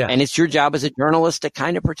protecting. Yeah. And it's your job as a journalist to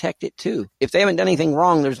kind of protect it too. If they haven't done anything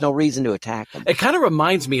wrong, there's no reason to attack them. It kind of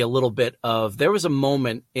reminds me a little bit of, there was a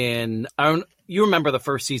moment you remember the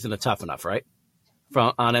first season of Tough Enough, right?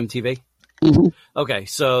 On MTV? Okay,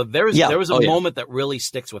 so there was a moment that really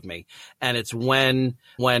sticks with me, and it's when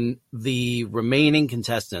the remaining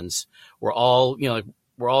contestants were all,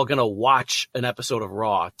 we're all going to watch an episode of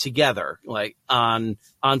Raw together, like on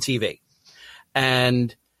TV.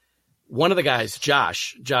 And one of the guys,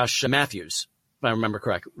 Josh Matthews, if I remember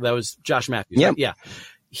correctly, that was Josh Matthews. Yep. Right? Yeah.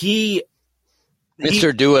 He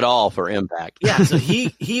Mr. Do It All for Impact. Yeah. So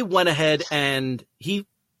he went ahead and he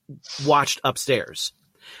watched upstairs,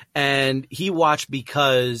 and he watched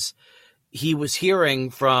because he was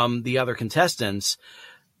hearing from the other contestants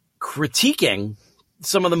critiquing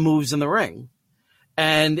some of the moves in the ring.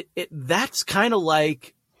 And that's kind of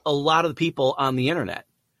like a lot of the people on the internet,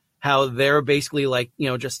 how they're basically like,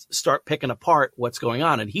 just start picking apart what's going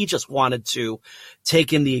on. And he just wanted to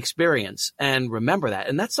take in the experience and remember that.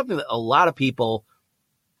 And that's something that a lot of people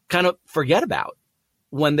kind of forget about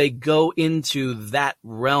when they go into that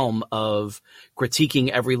realm of critiquing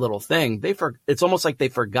every little thing. It's almost like they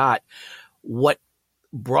forgot what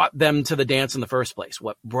brought them to the dance in the first place,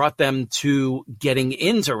 what brought them to getting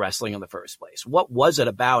into wrestling in the first place. What was it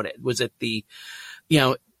about it? Was it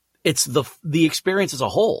it's the experience as a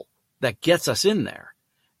whole that gets us in there.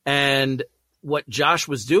 And what Josh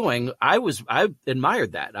was doing, I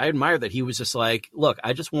admired that. I admired that he was just like, look,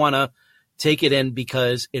 I just want to take it in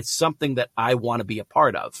because it's something that I want to be a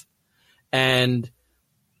part of. And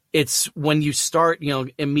it's when you start,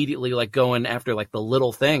 immediately like going after like the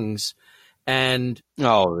little things. And,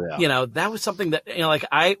 that was something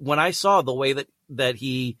that, when I saw the way that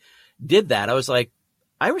he did that, I was like,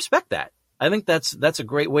 I respect that. I think that's a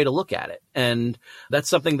great way to look at it. And that's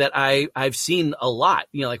something that I've seen a lot,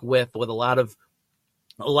 like with a lot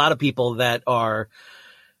of people that are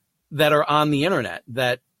on the internet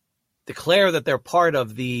that declare that they're part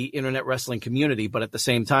of the internet wrestling community, but at the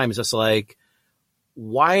same time, it's just like,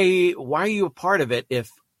 why are you a part of it if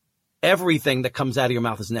everything that comes out of your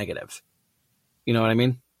mouth is negative? You know what I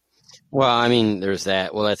mean? Well, I mean, there's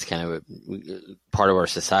that. Well, that's kind of a part of our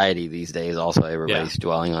society these days. Also, everybody's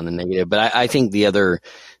dwelling on the negative. But I think the other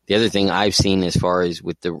thing I've seen as far as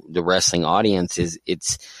with the wrestling audience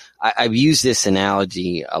is I've used this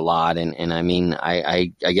analogy a lot, and I mean,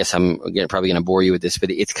 I guess I'm probably going to bore you with this, but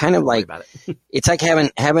it's kind of like it's like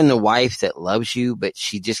having the wife that loves you, but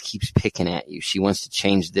she just keeps picking at you. She wants to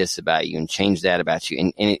change this about you and change that about you,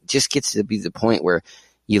 and it just gets to be the point where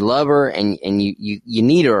you love her and you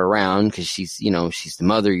need her around because she's the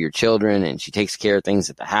mother of your children, and she takes care of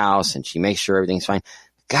things at the house, and she makes sure everything's fine.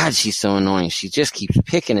 God, she's so annoying. She just keeps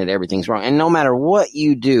picking at everything's wrong, and no matter what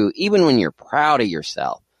you do, even when you're proud of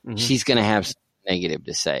yourself, she's going to have something negative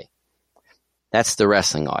to say. That's the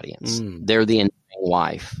wrestling audience. They're the annoying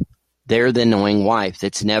wife. They're the annoying wife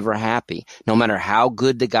that's never happy. No matter how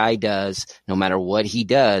good the guy does, no matter what he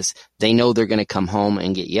does, they know they're going to come home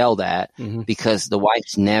and get yelled at because the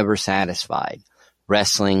wife's never satisfied.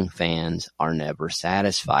 Wrestling fans are never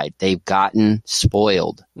satisfied. They've gotten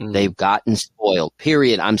spoiled. They've gotten spoiled,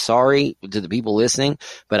 period. I'm sorry to the people listening,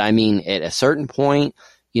 but I mean, at a certain point,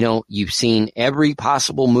 You know, you've seen every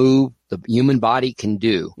possible move the human body can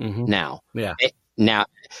do now. Yeah. Now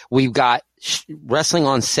we've got wrestling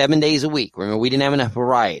on 7 days a week. Remember, we didn't have enough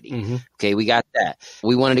variety. Okay. We got that.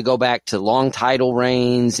 We wanted to go back to long title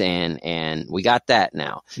reigns and we got that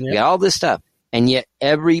now. We got all this stuff. And yet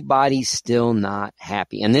everybody's still not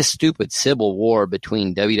happy. And this stupid civil war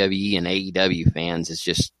between WWE and AEW fans is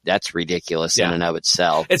just, that's ridiculous in and of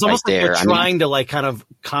itself. It's almost like they're trying to like kind of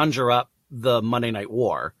conjure up the Monday Night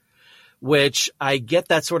War, which I get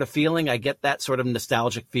that sort of feeling. I get that sort of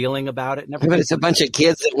nostalgic feeling about it. But it's a bunch of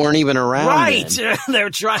kids that weren't even around. Right. They're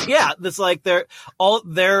trying. Yeah. It's like their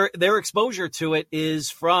exposure to it is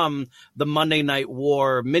from the Monday Night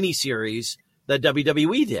War miniseries that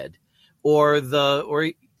WWE did. Or the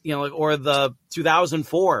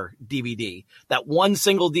 2004 DVD, that one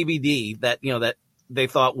single DVD that they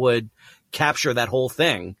thought would capture that whole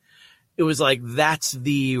thing. It was like, that's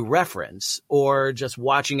the reference, or just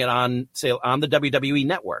watching it on the WWE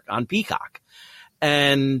network on Peacock.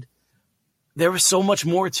 And there was so much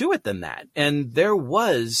more to it than that. And there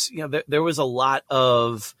was a lot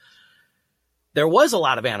of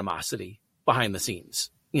animosity behind the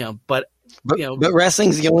scenes, but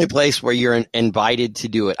wrestling's the only place where you're invited to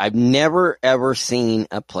do it. I've never, ever seen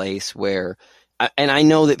a place where, and I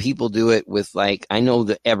know that people do it with I know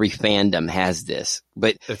that every fandom has this,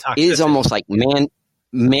 but it is almost like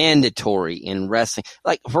mandatory in wrestling.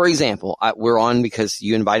 Like, for example, we're on because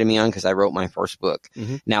you invited me on because I wrote my first book.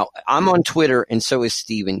 Now, I'm on Twitter, and so is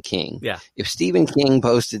Stephen King. Yeah. If Stephen King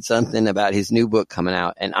posted something about his new book coming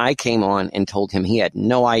out, and I came on and told him he had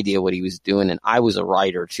no idea what he was doing, and I was a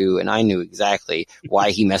writer too, and I knew exactly why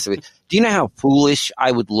he messed with it. Do you know how foolish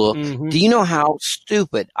I would look? Do you know how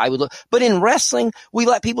stupid I would look? But in wrestling, we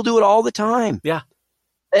let people do it all the time. Yeah.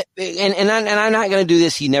 And I'm not going to do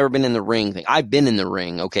this. You've never been in the ring thing. I've been in the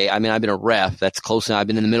ring. Okay. I mean, I've been a ref. That's close enough. I've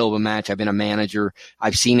been in the middle of a match. I've been a manager.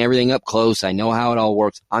 I've seen everything up close. I know how it all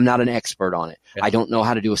works. I'm not an expert on it. Yeah. I don't know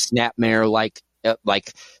how to do a snapmare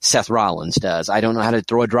like Seth Rollins does. I don't know how to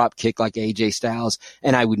throw a drop kick like AJ Styles.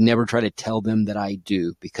 And I would never try to tell them that I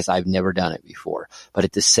do because I've never done it before. But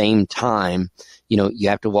at the same time, you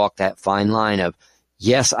have to walk that fine line of,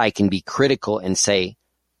 yes, I can be critical and say,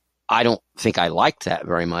 I don't think I liked that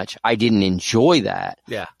very much. I didn't enjoy that.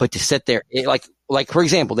 Yeah. But to sit there, like for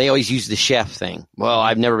example, they always use the chef thing. Well,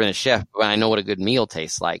 I've never been a chef, but I know what a good meal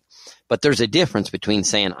tastes like. But there's a difference between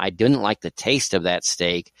saying I didn't like the taste of that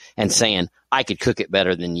steak and saying I could cook it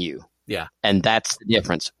better than you. Yeah. And that's the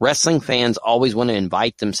difference. Wrestling fans always want to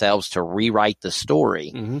invite themselves to rewrite the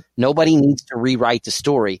story. Nobody needs to rewrite the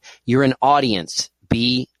story. You're an audience.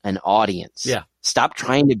 Be an audience. Yeah. Stop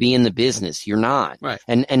trying to be in the business. You're not. Right.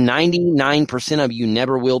 And 99% of you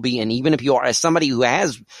never will be. And even if you are, as somebody who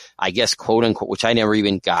has, I guess, quote unquote, which I never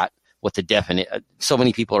even got what the definite, so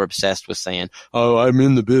many people are obsessed with saying, oh, I'm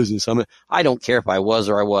in the business. I don't care if I was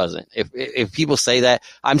or I wasn't. If people say that,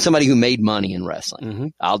 I'm somebody who made money in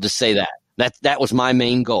wrestling. I'll just say that. That was my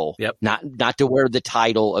main goal. Yep. Not to wear the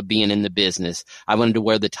title of being in the business. I wanted to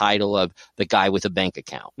wear the title of the guy with a bank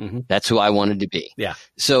account. That's who I wanted to be. Yeah.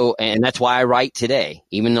 So, and that's why I write today.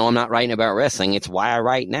 Even though I'm not writing about wrestling, it's why I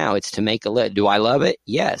write now. It's to make a do I love it?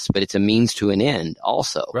 Yes, but it's a means to an end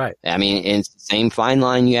also. Right. I mean, it's the same fine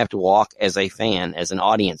line you have to walk as a fan, as an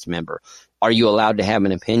audience member. Are you allowed to have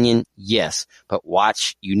an opinion? Yes, but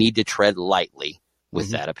you need to tread lightly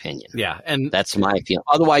with that opinion. Yeah. And that's my feeling.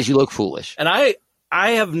 Otherwise you look foolish. And I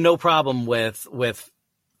have no problem with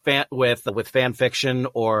fan fiction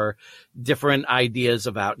or different ideas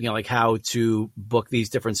about, like how to book these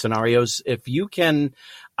different scenarios. If you can,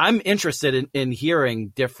 I'm interested in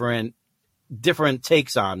hearing different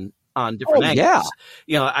takes on different angles.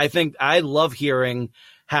 Yeah. I think I love hearing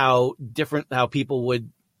how people would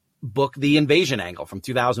book the invasion angle from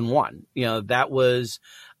 2001.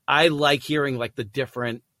 I like hearing like the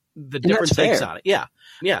different takes on it. Yeah.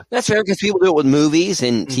 Yeah. That's fair because people do it with movies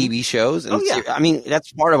and TV shows. And I mean,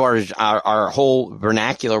 that's part of our whole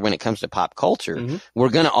vernacular when it comes to pop culture. We're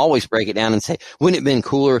going to always break it down and say, wouldn't it have been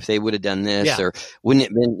cooler if they would have done this? Or wouldn't it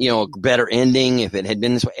have been, a better ending if it had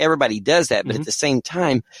been this way? Everybody does that. But at the same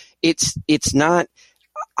time, it's not,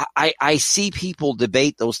 I see people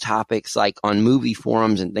debate those topics like on movie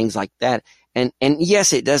forums and things like that. And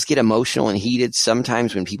yes, it does get emotional and heated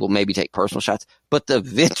sometimes when people maybe take personal shots, but the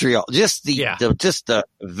vitriol, just the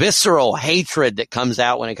visceral hatred that comes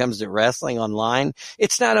out when it comes to wrestling online,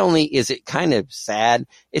 it's not only is it kind of sad,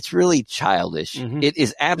 it's really childish. It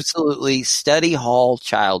is absolutely study hall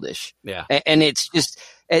childish. Yeah. And it's just,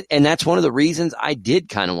 and that's one of the reasons I did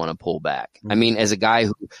kind of want to pull back. I mean, as a guy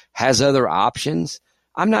who has other options,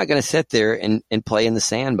 I'm not going to sit there and play in the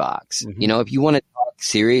sandbox. Mm-hmm. You know, if you want to talk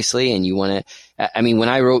seriously and you want to, I mean, when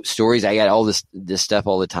I wrote stories, I got all this stuff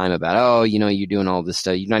all the time about, oh, you know, you're doing all this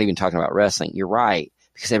stuff. You're not even talking about wrestling. You're right.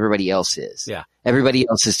 Because everybody else is. Yeah. Everybody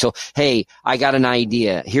else is told, hey, I got an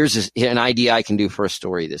idea. Here's an idea I can do for a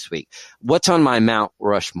story this week. What's on my Mount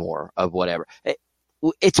Rushmore of whatever?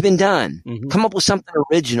 It's been done. Mm-hmm. Come up with something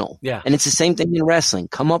original. Yeah. And it's the same thing in wrestling.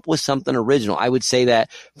 Come up with something original. I would say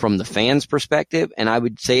that from the fans' perspective, and I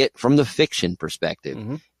would say it from the fiction perspective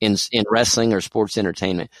mm-hmm. in wrestling or sports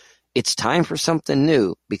entertainment. It's time for something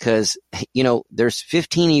new because, you know, there's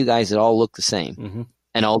 15 of you guys that all look the same. Mm-hmm.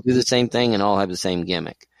 And all do the same thing and all have the same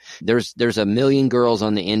gimmick. There's a million girls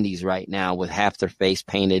on the indies right now with half their face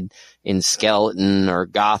painted in skeleton or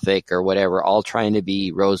gothic or whatever, all trying to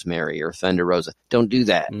be Rosemary or Thunder Rosa. Don't do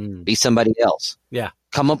that. Be somebody else. Yeah.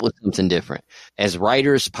 Come up with something different. As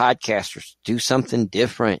writers, podcasters, do something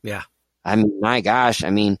different. Yeah. I mean, my gosh. I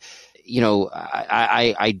mean, you know,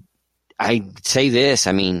 I say this.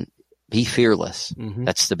 I mean, be fearless. Mm-hmm.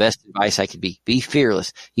 That's the best advice I could be. Be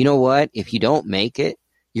fearless. You know what? If you don't make it,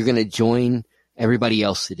 you're going to join everybody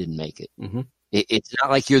else that didn't make it. Mm-hmm. It's not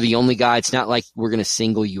like you're the only guy. It's not like we're going to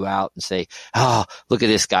single you out and say, oh, look at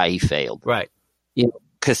this guy. He failed. Right. You know,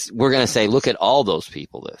 because we're going to say, look at all those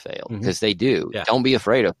people that failed because they do. Yeah. Don't be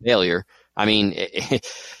afraid of failure. I mean,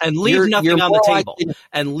 and leave nothing on the table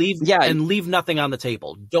and leave nothing on the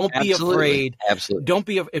table. Don't be afraid. Absolutely. Don't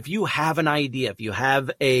be, if you have an idea, if you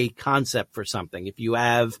have a concept for something, if you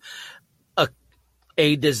have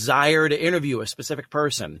a desire to interview a specific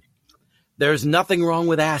person, there's nothing wrong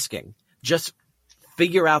with asking. Just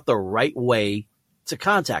figure out the right way to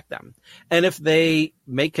contact them. And if they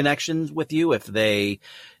make connections with you, if they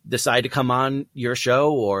decide to come on your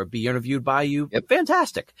show or be interviewed by you,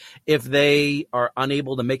 fantastic. If they are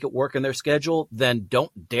unable to make it work in their schedule, then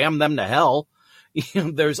don't damn them to hell. You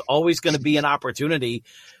know, there's always going to be an opportunity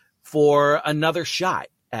for another shot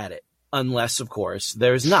at it. Unless, of course,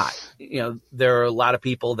 there's not. You know, there are a lot of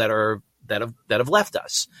people that have left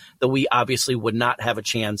us that we obviously would not have a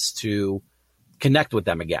chance to connect with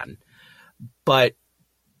them again. But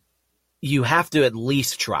you have to at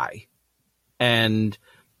least try. And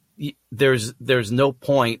there's no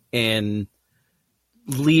point in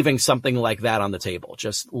leaving something like that on the table.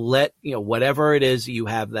 Just let, you know, whatever it is you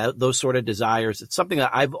have, those sort of desires. It's something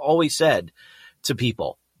that I've always said to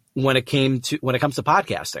people when it comes to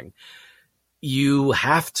podcasting. You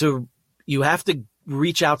have to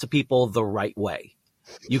reach out to people the right way.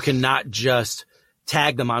 You cannot just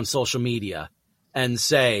tag them on social media and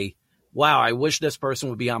say, wow, I wish this person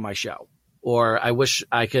would be on my show. Or I wish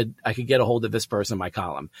I could get a hold of this person in my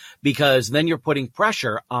column, because then you're putting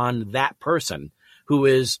pressure on that person who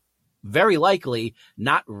is very likely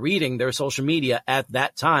not reading their social media at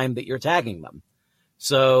that time that you're tagging them.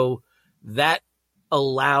 So that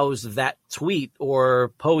allows that tweet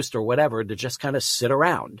or post or whatever to just kind of sit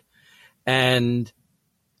around, and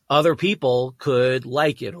other people could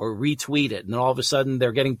like it or retweet it. And all of a sudden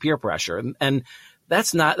they're getting peer pressure, and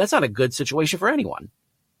that's not a good situation for anyone.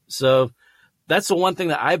 So that's the one thing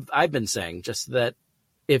that I've been saying, just that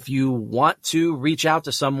if you want to reach out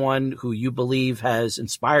to someone who you believe has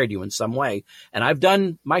inspired you in some way, and I've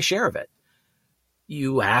done my share of it,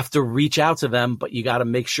 you have to reach out to them, but you got to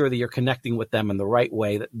make sure that you're connecting with them in the right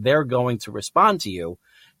way, that they're going to respond to you.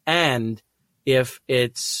 And if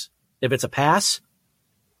it's a pass,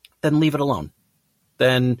 then leave it alone.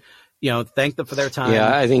 Then, you know, thank them for their time.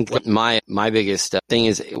 Yeah, I think my biggest thing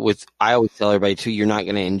is I always tell everybody too, you're not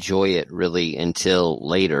going to enjoy it really until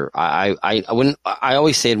later. I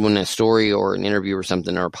always said when a story or an interview or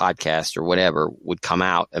something or a podcast or whatever would come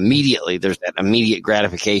out immediately, there's that immediate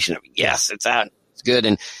gratification of, yes, it's out. It's good.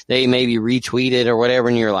 And they maybe retweet it or whatever.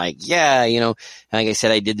 And you're like, yeah, you know, like I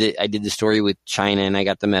said, I did the story with China, and I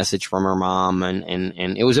got the message from her mom, and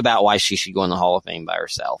it was about why she should go in the Hall of Fame by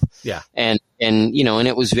herself. Yeah. And, you know, and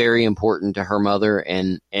it was very important to her mother,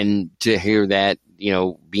 and to hear that, you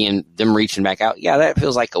know, them reaching back out. Yeah, that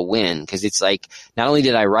feels like a win, because it's like, not only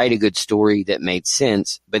did I write a good story that made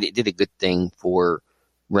sense, but it did a good thing for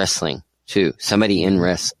wrestling too. Somebody in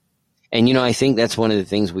wrestling. And, you know, I think that's one of the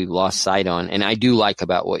things we've lost sight on. And I do like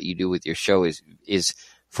about what you do with your show is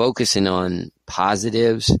focusing on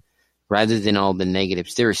positives rather than all the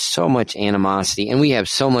negatives. There is so much animosity, and we have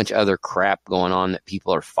so much other crap going on that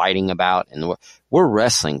people are fighting about. And we're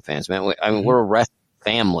wrestling fans, man. I mean, we're a wrestling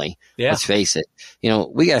family. Yeah. Let's face it. You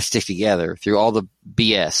know, we got to stick together through all the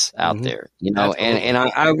BS out there, you know, and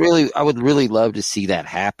I would really love to see that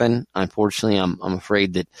happen. Unfortunately, I'm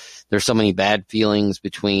afraid that there's so many bad feelings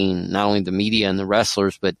between not only the media and the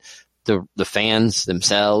wrestlers, but the fans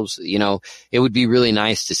themselves. It would be really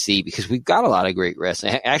nice to see, because we've got a lot of great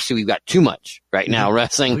wrestling. Actually, we've got too much right now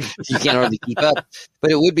wrestling. You can't hardly keep up.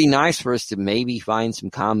 But it would be nice for us to maybe find some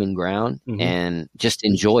common ground and just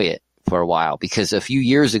enjoy it for a while, because a few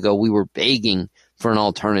years ago we were begging for an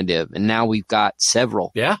alternative, and now we've got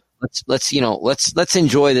several. Yeah. Let's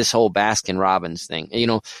enjoy this whole Baskin Robbins thing.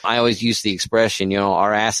 I always use the expression,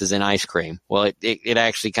 our ass is in ice cream. Well, it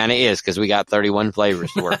actually kind of is, because we got 31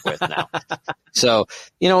 flavors to work with now. So,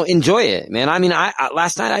 enjoy it, man. I mean, I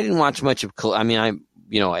last night I didn't watch much of,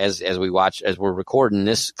 as we're recording,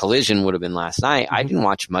 this Collision would have been last night. I didn't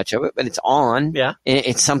watch much of it, but it's on. Yeah.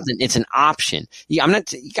 It's something, it's an option. Yeah,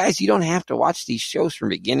 you guys, you don't have to watch these shows from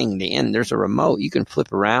beginning to end. There's a remote. You can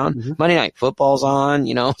flip around. Monday Night Football's on,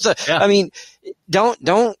 So, yeah. I mean,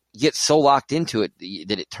 don't get so locked into it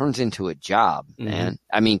that it turns into a job, man.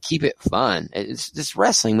 I mean, keep it fun. It's this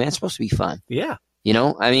wrestling, man. It's supposed to be fun. Yeah.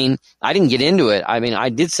 I mean, I didn't get into it. I mean, I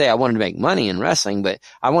did say I wanted to make money in wrestling, but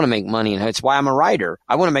I want to make money, and it's why I'm a writer.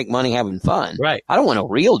 I want to make money having fun. Right. I don't want a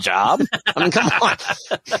real job. I mean, come on.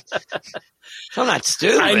 I'm not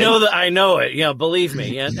stupid. I know it. Believe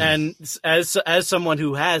me. And as someone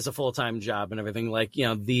who has a full-time job and everything, like,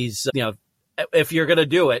 these, if you're going to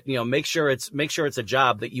do it, make sure it's a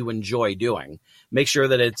job that you enjoy doing. Make sure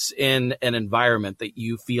that it's in an environment that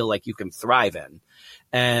you feel like you can thrive in.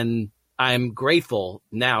 And I'm grateful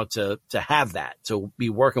now to have that, to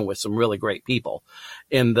be working with some really great people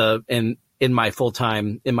in my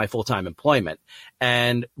full-time employment.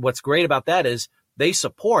 And what's great about that is they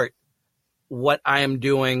support what I am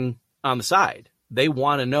doing on the side. They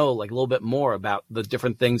want to know, like, a little bit more about the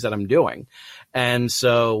different things that I'm doing. And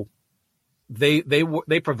so they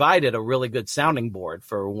provided a really good sounding board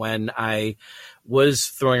for when I was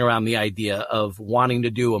throwing around the idea of wanting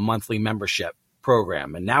to do a monthly membership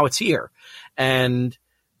program, and now it's here. And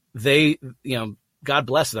they, God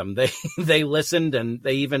bless them, they listened, and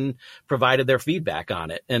they even provided their feedback on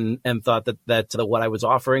it, and thought that what I was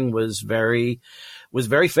offering was very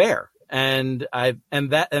fair, and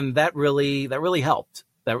that really helped.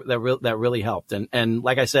 That really helped. And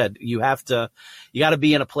like I said, you got to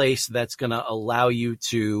be in a place that's going to allow you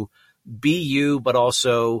to be you, but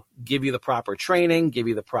also give you the proper training, give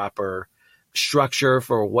you the proper structure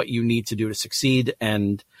for what you need to do to succeed,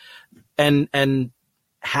 and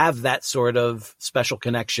have that sort of special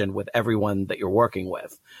connection with everyone that you're working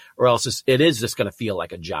with, or else it is just going to feel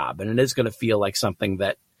like a job, and it is going to feel like something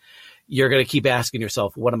that you're going to keep asking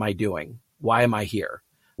yourself, what am I doing? Why am I here?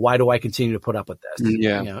 Why do I continue to put up with this?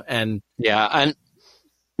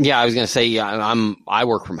 I was going to say, I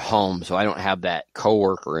work from home, so I don't have that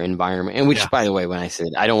coworker environment. And which, by the way, when I said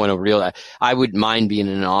I don't want to I wouldn't mind being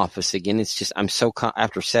in an office again. It's just, I'm so,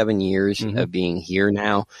 after 7 years of being here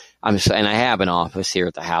now, and I have an office here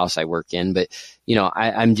at the house I work in, but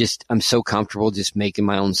I'm so comfortable just making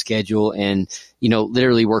my own schedule, and,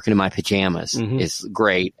 literally working in my pajamas is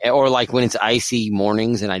great. Or like when it's icy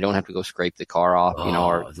mornings and I don't have to go scrape the car off,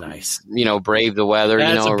 or nice, brave the weather,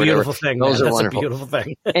 That's or a beautiful whatever. thing. Those are wonderful. A beautiful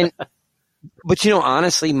thing. But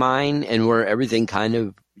honestly, mine, and where everything kind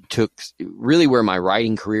of really where my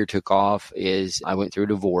writing career took off, is I went through a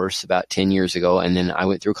divorce about 10 years ago. And then I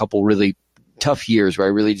went through a couple really tough years where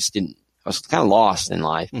I really just I was kind of lost in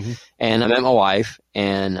life. And I met my wife,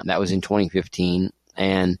 and that was in 2015.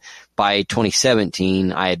 And by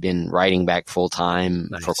 2017, I had been writing back full time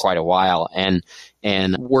for quite a while. And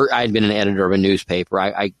I had been an editor of a newspaper.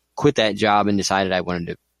 I quit that job and decided I wanted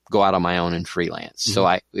to go out on my own and freelance. So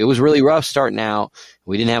it was really rough starting out.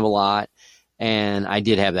 We didn't have a lot, and I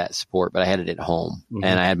did have that support, but I had it at home,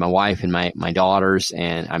 and I had my wife and my daughters.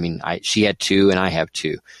 And I mean, she had 2 and I have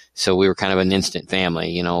 2. So we were kind of an instant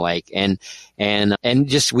family, and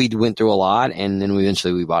just, we went through a lot, and then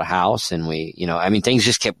eventually we bought a house, and things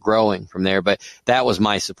just kept growing from there. But that was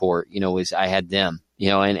my support, was I had them,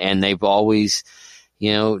 and they've always,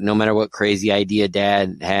 no matter what crazy idea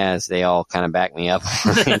Dad has, they all kind of back me up.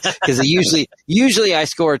 Because usually I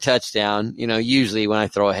score a touchdown. Usually when I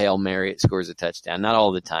throw a Hail Mary, it scores a touchdown. Not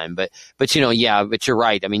all the time, but but you're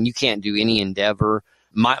right. I mean, you can't do any endeavor.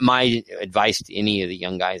 My advice to any of the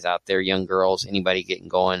young guys out there, young girls, anybody getting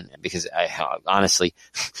going, because I honestly,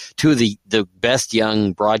 2 of the best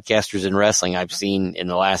young broadcasters in wrestling I've seen in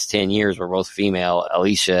the last 10 years were both female,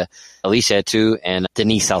 Alicia too, and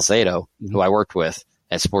Denise Salcedo, who I worked with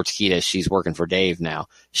at Sportskeeda. She's working for Dave now.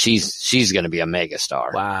 She's going to be a mega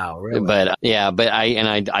star. Wow. Really? But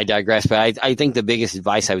I digress. But I think the biggest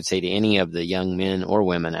advice I would say to any of the young men or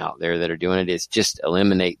women out there that are doing it is just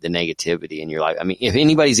eliminate the negativity in your life. I mean, if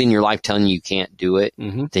anybody's in your life telling you can't do it,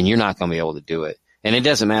 then you're not going to be able to do it. And it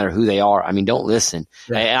doesn't matter who they are. I mean, don't listen.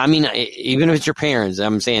 Yeah. I mean, even if it's your parents,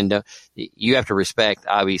 I'm saying you have to respect,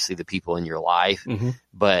 obviously, the people in your life. Mm-hmm.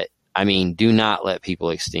 But, I mean, do not let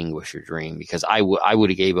people extinguish your dream, because I would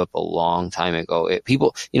have gave up a long time ago.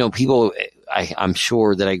 People I'm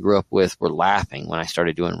sure that I grew up with were laughing when I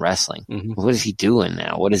started doing wrestling. Mm-hmm. What is he doing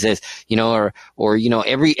now? What is this? Or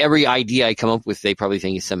every idea I come up with, they probably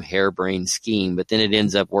think is some harebrained scheme, but then it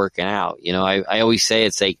ends up working out. I always say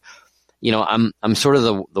it's like, I'm sort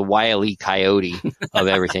of the Wile E. Coyote of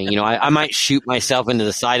everything. I might shoot myself into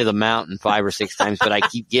the side of the mountain 5 or 6 times, but I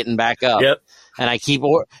keep getting back up. Yep. And I keep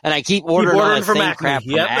ordering all that from same Acme. crap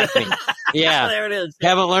from Yep. Acme. Yeah. There it is.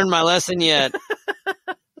 Haven't learned my lesson yet.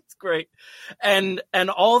 That's great. And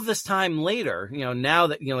all this time later, now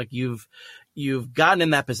that, like you've gotten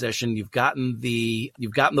in that position, you've gotten the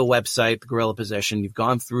website, the guerrilla position, you've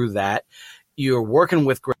gone through that, you're working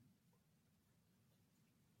with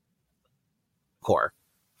Core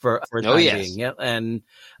for a time being. Yep. And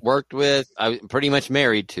worked with, I'm pretty much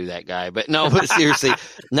married to that guy, but seriously,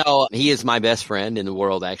 no, he is my best friend in the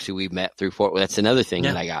world. Actually, we met through that's another thing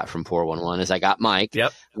that I got from 411 is I got Mike.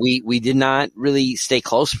 Yep. We did not really stay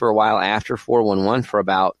close for a while after 411 for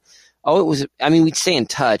about, we'd stay in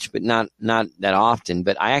touch, but not that often.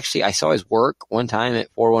 But I saw his work one time at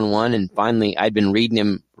 411, and finally I'd been reading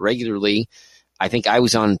him regularly. I think I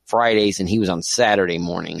was on Fridays and he was on Saturday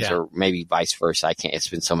mornings, or maybe vice versa. It's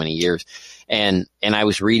been so many years. And I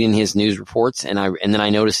was reading his news reports, and then I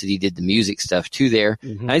noticed that he did the music stuff too there.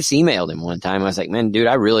 Mm-hmm. I just emailed him one time. I was like, man, dude,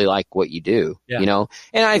 I really like what you do, and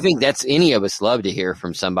I think that's any of us love to hear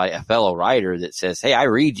from somebody, a fellow writer that says, hey, I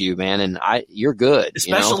read you, man. And you're good.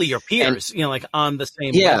 Especially your peers, like on the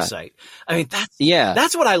same website. I mean,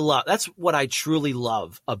 that's what I love. That's what I truly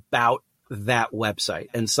love about that website,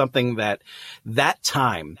 and something that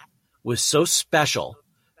time was so special,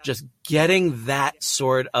 just getting that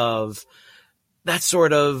sort of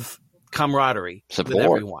camaraderie support with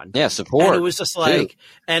everyone. Yeah, support. And it was just like,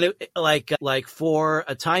 and it like for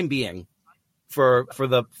a time being, for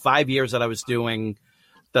the 5 years that I was doing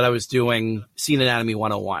Scene Anatomy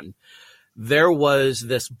 101, there was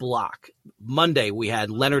this block. Monday we had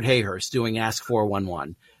Leonard Hayhurst doing Ask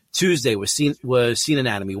 411. Tuesday was Scene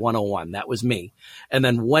Anatomy 101. That was me. And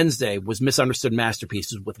then Wednesday was Misunderstood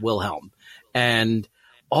Masterpieces with Wilhelm. And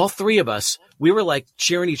all three of us, we were like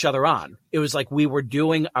cheering each other on. It was like we were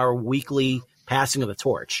doing our weekly passing of the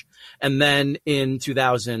torch. And then in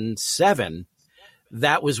 2007,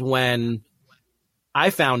 that was when I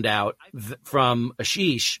found out from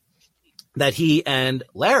Ashish that he and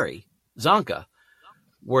Larry Zonka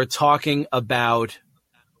were talking about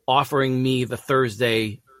offering me the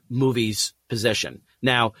Thursday movies position.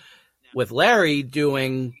 Now, with Larry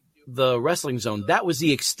doing the Wrestling Zone, that was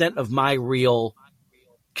the extent of my real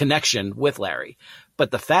connection with Larry.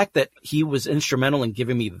 But the fact that he was instrumental in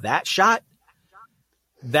giving me that shot,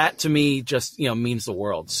 that to me just, means the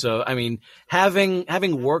world. So, I mean, having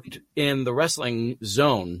worked in the Wrestling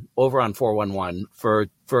Zone over on 411 for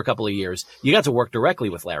a couple of years, you got to work directly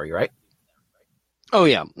with Larry, right? Oh,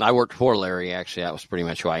 yeah. I worked for Larry, actually. That was pretty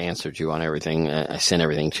much who I answered to on everything. I sent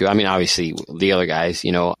everything to. I mean, obviously, the other guys,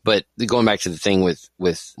 but going back to the thing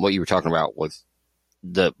with what you were talking about with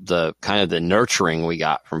the kind of the nurturing we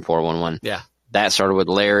got from 411. Yeah. That started with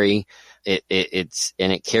Larry.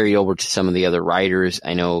 It carried over to some of the other writers.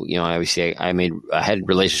 I know, obviously I had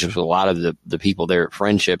relationships with a lot of the people there,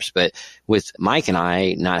 friendships, but with Mike and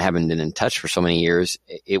I not having been in touch for so many years,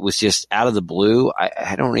 it was just out of the blue.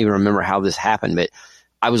 I don't even remember how this happened, but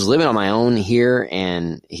I was living on my own here,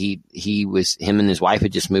 and him and his wife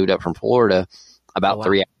had just moved up from Florida about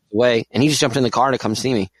 3 hours away, and he just jumped in the car to come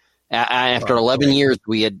see me. After 11 years,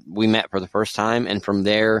 we met for the first time, and from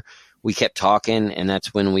there, we kept talking, and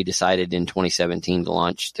that's when we decided in 2017 to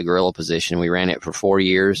launch the Guerrilla position. We ran it for 4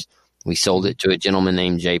 years. We sold it to a gentleman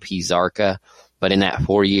named JP Zarka. But in that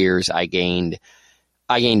 4 years, I gained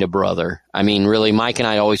a brother. I mean, really, Mike and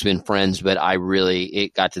I had always been friends, but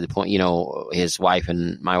it got to the point, his wife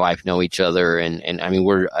and my wife know each other. And I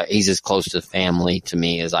mean, he's as close to family to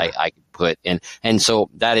me as I could put. And so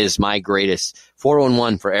that is my greatest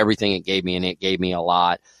 411 for everything it gave me. And it gave me a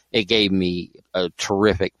lot. It gave me a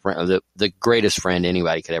terrific friend, the greatest friend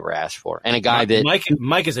anybody could ever ask for. And a guy that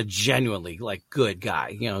Mike is a genuinely good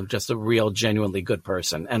guy, just a real genuinely good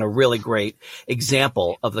person, and a really great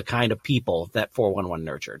example of the kind of people that 411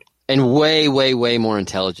 nurtured. And way, way, way more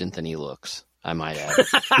intelligent than he looks. I might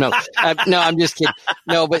add. No, I'm just kidding.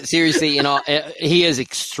 No, but seriously, he is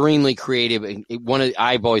extremely creative.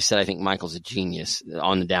 I've always said I think Michael's a genius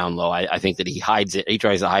on the down low. I think that he hides it. He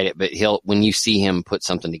tries to hide it, but when you see him put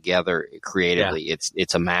something together creatively,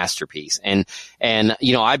 it's a masterpiece. And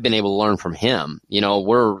I've been able to learn from him.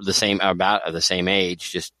 We're about the same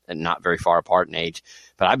age, just not very far apart in age.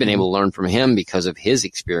 But I've been able to learn from him because of his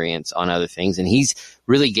experience on other things. And he's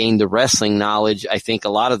really gained the wrestling knowledge. I think a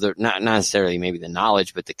lot of not necessarily maybe the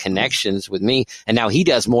knowledge, but the connections with me. And now he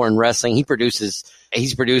does more in wrestling. He's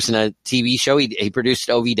producing a TV show. He produced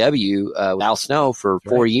OVW, Al Snow for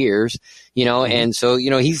 4 years, and so,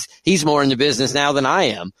 he's more in the business now than I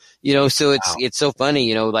am, so it's so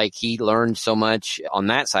funny, like he learned so much on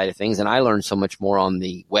that side of things. And I learned so much more on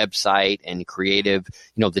the website and creative,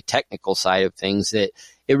 the technical side of things that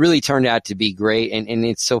it really turned out to be great. And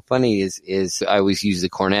it's so funny is I always use the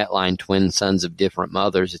Cornette line, twin sons of different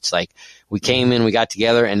mothers. It's like we came in, we got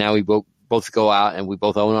together, and now we both go out and we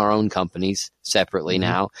both own our own companies separately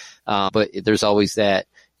now. But there's always that,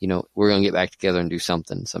 we're going to get back together and do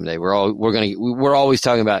something someday. We're always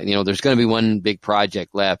talking about, there's going to be one big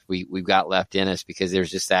project left. We've got left in us because there's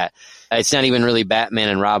just that. It's not even really Batman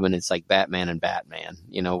and Robin. It's like Batman and Batman.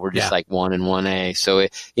 We're just like 1 and 1A. So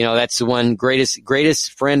that's the one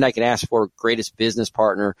greatest friend I could ask for, greatest business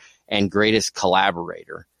partner, and greatest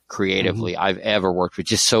collaborator creatively I've ever worked with.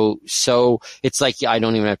 Just so it's like I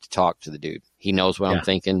don't even have to talk to the dude. He knows what I'm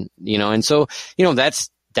thinking, and so,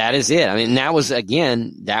 that is it. I mean, that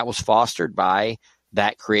was fostered by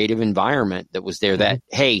that creative environment that was there, that,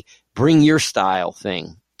 hey, bring your style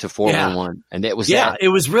thing to 411. And it was it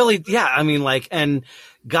was really, I mean, and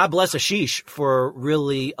God bless Ashish for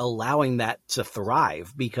really allowing that to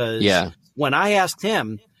thrive, because when I asked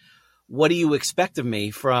him, what do you expect of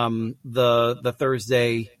me from the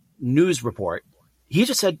Thursday news report, he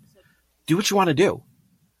just said, do what you want to do.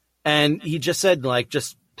 And he just said,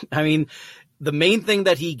 the main thing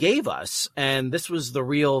that he gave us, and this was the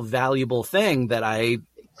real valuable thing that I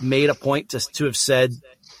made a point to have said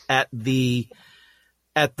at the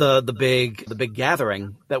big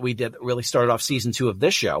gathering that we did that really started off season 2 of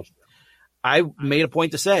this show. I made a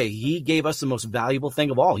point to say he gave us the most valuable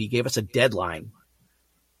thing of all. He gave us a deadline.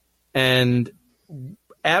 And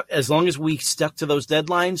as long as we stuck to those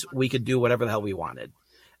deadlines, we could do whatever the hell we wanted.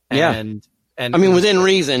 And I mean, within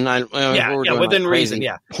reason. Within reason.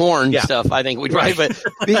 Porn stuff, I think we'd write. But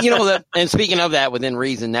and speaking of that, within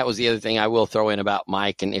reason, that was the other thing I will throw in about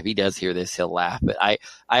Mike. And if he does hear this, he'll laugh. But I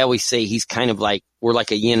always say he's kind of like, we're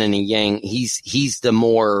like a yin and a yang. He's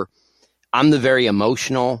I'm the very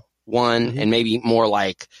emotional one, and maybe more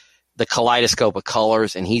like the kaleidoscope of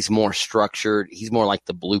colors, and he's more structured. He's more like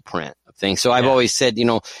the blueprint of things. So I've always said,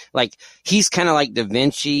 like he's kind of like Da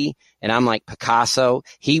Vinci, and I'm like Picasso.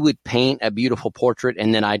 He would paint a beautiful portrait,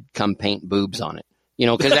 and then I'd come paint boobs on it,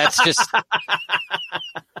 because that's just,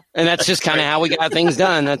 and that's just kind of how we got things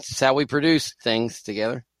done. That's how we produce things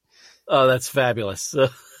together. Oh, that's fabulous.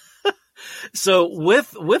 So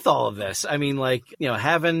with all of this, I mean,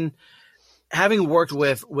 having worked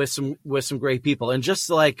with some great people, and just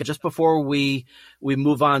before we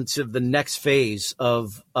move on to the next phase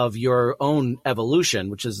of your own evolution,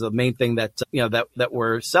 which is the main thing that that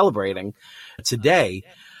we're celebrating today,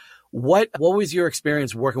 what was your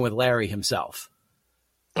experience working with Larry himself?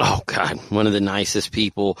 Oh God, one of the nicest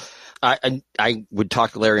people. I would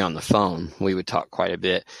talk to Larry on the phone. We would talk quite a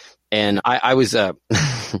bit. And I was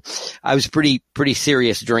I was pretty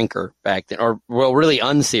serious drinker back then, or really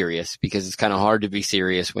unserious, because it's kind of hard to be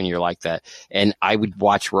serious when you're like that. And I would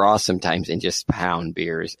watch Raw sometimes and just pound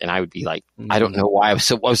beers, and I would be like, I don't know why I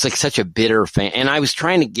was like such a bitter fan. And I was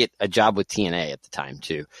trying to get a job with TNA at the time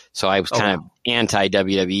too, so I was kind of anti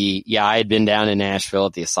WWE. Yeah, I had been down in Nashville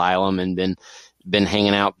at the Asylum and been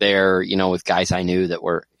hanging out there, with guys I knew that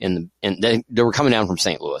were they were coming down from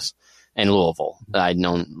St. Louis and Louisville. I'd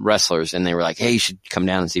known wrestlers, and they were like, hey, you should come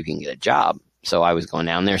down and see if you can get a job. So I was going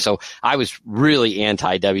down there. So I was really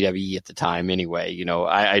anti WWE at the time anyway,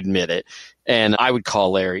 I admit it. And I would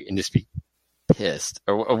call Larry and just be pissed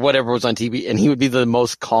or whatever was on TV. And he would be the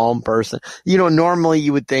most calm person. Normally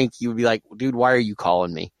you would think you would be like, dude, why are you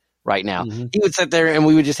calling me right now? He would sit there and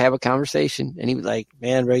we would just have a conversation, and he was like,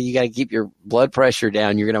 man, bro, you got to keep your blood pressure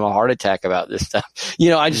down. You're going to have a heart attack about this stuff.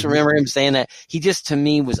 I just remember him saying that. He just, to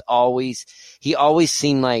me, he always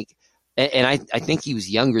seemed like, and I think he was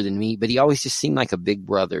younger than me, but he always just seemed like a big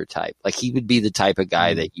brother type. Like he would be the type of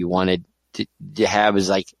guy that you wanted to have as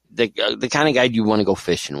like the kind of guy you want to go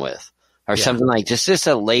fishing with, or something like just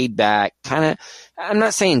a laid back kind of, I'm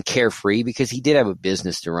not saying carefree, because he did have a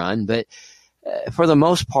business to run, but for the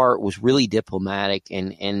most part, was really diplomatic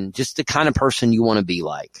and just the kind of person you want to be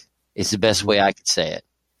like. It's the best way I could say it.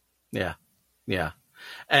 Yeah. Yeah.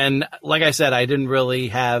 And like I said, I didn't really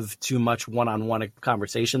have too much one-on-one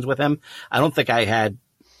conversations with him. I don't think I had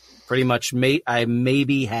I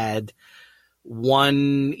maybe had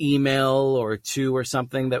one email or two or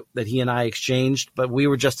something that he and I exchanged, but we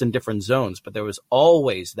were just in different zones. But there was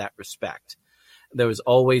always that respect. There was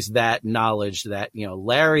always that knowledge that,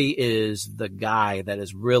 Larry is the guy that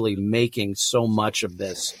is really making so much of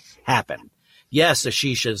this happen. Yes,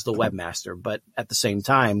 Ashish is the webmaster, but at the same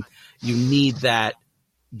time, you need that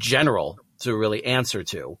general to really answer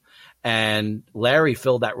to. And Larry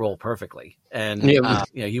filled that role perfectly. And,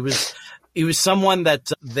 he was someone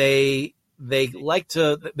that they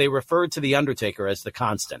referred to the Undertaker as the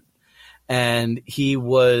constant. And he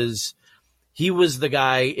was the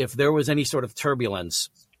guy, if there was any sort of turbulence,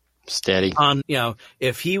 steady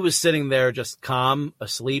if he was sitting there just calm,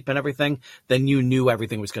 asleep and everything, then you knew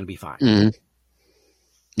everything was going to be fine. Mm-hmm.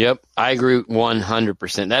 Yep, I agree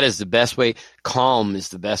 100%. That is the best way. Calm is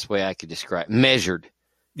the best way I could describe. Measured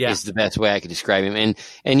is the best way I could describe him.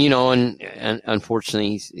 And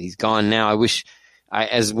unfortunately, he's gone now. I wish,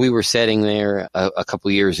 as we were sitting there a couple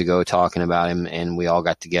of years ago talking about him, and we all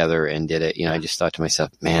got together and did it. I just thought to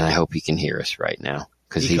myself, man, I hope he can hear us right now.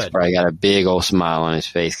 Because he's probably got a big old smile on his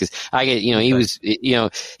face. Because I get, he was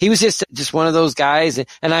just one of those guys.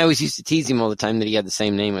 And I always used to tease him all the time that he had the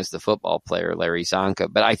same name as the football player, Larry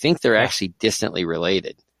Zonka. But I think they're actually distantly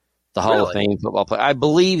related. The Hall of Fame football player. I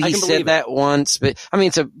believe he said that once. But I mean,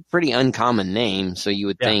 it's a pretty uncommon name. So you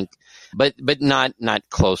would think, but not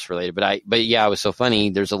close related. But yeah, it was so funny.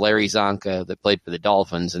 There's a Larry Zonka that played for the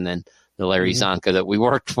Dolphins, and then the Larry Zonka that we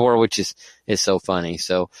worked for, which is so funny.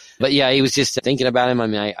 So, but yeah, he was just thinking about him. I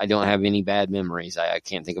mean, I don't have any bad memories. I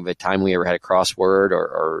can't think of a time we ever had a crossword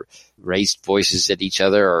or raised voices at each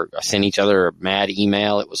other or sent each other a mad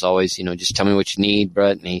email. It was always, just tell me what you need,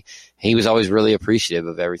 Brett. And he was always really appreciative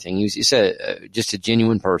of everything. He's just a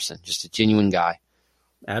genuine person, just a genuine guy.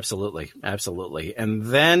 Absolutely. Absolutely. And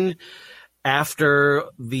then after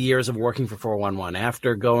the years of working for 411,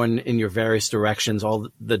 after going in your various directions, all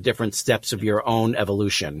the different steps of your own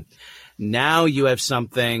evolution, now you have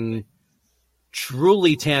something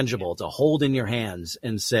truly tangible to hold in your hands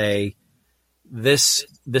and say, this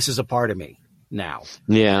is a part of me now.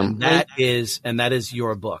 Yeah. And that is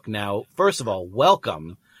your book. Now, first of all,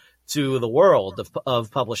 welcome to the world of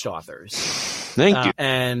published authors. Thank you.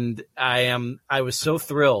 And I was so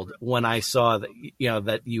thrilled when I saw that,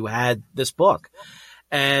 that you had this book,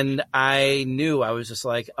 and I knew, I was just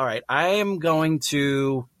like, all right, I'm going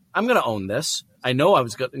to own this. I know I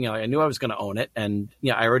was going to own it, and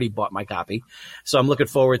I already bought my copy. So I'm looking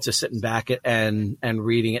forward to sitting back and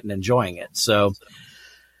reading it and enjoying it. So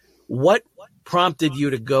what prompted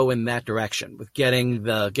you to go in that direction with getting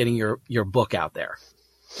your book out there?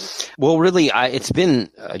 Well, really, it's been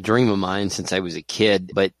a dream of mine since I was a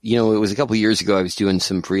kid. But, it was a couple of years ago, I was doing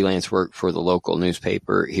some freelance work for the local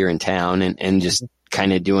newspaper here in town and just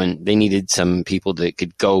kind of they needed some people that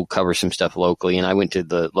could go cover some stuff locally. And I went to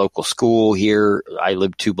the local school here. I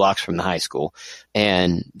lived 2 blocks from the high school,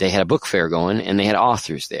 and they had a book fair going, and they had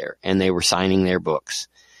authors there, and they were signing their books.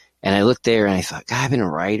 And I looked there and I thought, God, I've been a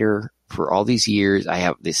writer for all these years. I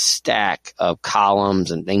have this stack of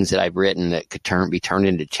columns and things that I've written that could be turned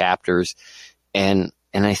into chapters. And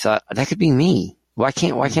I thought, that could be me. Why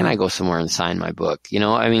can't I go somewhere and sign my book?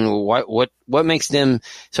 I mean, what makes them?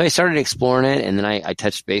 So I started exploring it, and then I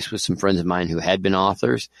touched base with some friends of mine who had been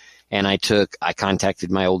authors, and I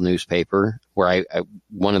contacted my old newspaper, where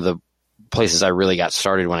one of the places I really got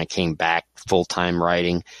started when I came back full-time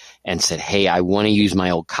writing, and said, hey, I want to use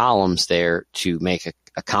my old columns there to make a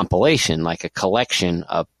compilation, like a collection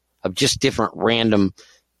of just different random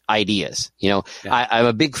ideas. I'm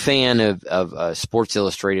a big fan of a Sports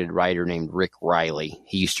Illustrated writer named Rick Riley.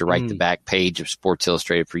 He used to write the back page of Sports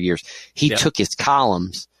Illustrated for years. He took his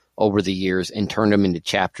columns over the years and turned them into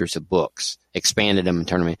chapters of books, expanded them and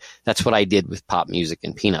turned them in. That's what I did with Pop Music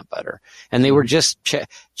and Peanut Butter. And they were just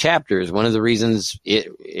chapters. One of the reasons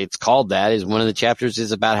it's called that is one of the chapters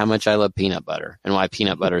is about how much I love peanut butter and why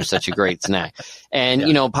peanut butter is such a great snack. And,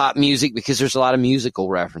 pop music, because there's a lot of musical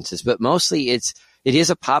references, but mostly it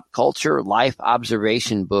is a pop culture life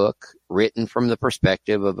observation book written from the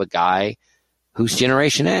perspective of a guy who's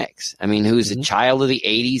Generation X. I mean, who's a child of the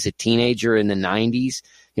 80s, a teenager in the 90s,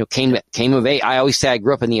 came of age. I always say I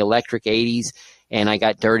grew up in the electric 80s and I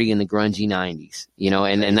got dirty in the grungy 90s,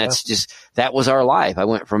 and that's just, that was our life. I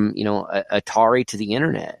went from, Atari to the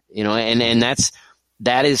internet, and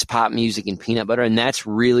that is pop music and peanut butter. And that's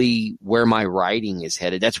really where my writing is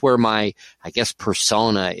headed. That's where my, I guess,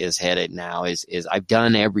 persona is headed now is I've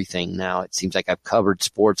done everything now. It seems like I've covered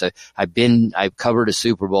sports. I've covered a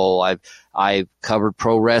Super Bowl. I've covered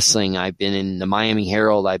pro wrestling. I've been in the Miami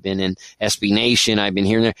Herald. I've been in SB Nation. I've been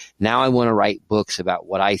here and there. Now I want to write books about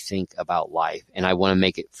what I think about life. And I want to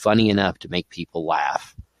make it funny enough to make people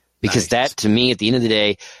laugh. Because that, to me, at the end of the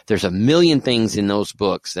day, there's a million things in those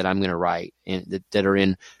books that I'm going to write that are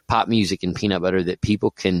in pop music and peanut butter that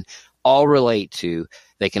people can all relate to,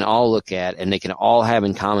 they can all look at, and they can all have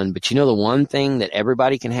in common. But the one thing that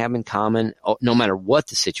everybody can have in common, no matter what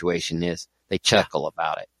the situation is, they chuckle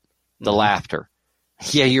about it. The laughter.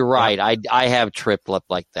 Yeah, you're right. I have tripped up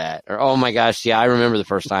like that. Or, oh my gosh, yeah, I remember the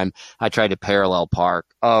first time I tried to parallel park.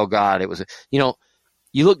 Oh God, it was,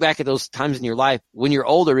 you look back at those times in your life. When you're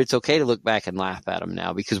older, it's okay to look back and laugh at them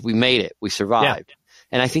now because we made it. We survived. Yeah.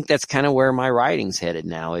 And I think that's kind of where my writing's headed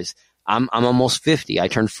now is I'm almost 50. I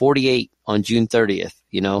turned 48 on June 30th,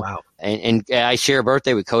 Wow. And I share a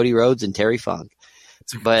birthday with Cody Rhodes and Terry Funk.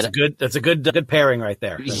 That's a good pairing right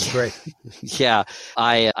there. That's great. Yeah.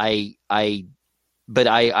 But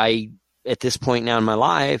I at this point now in my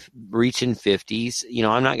life, reaching 50s,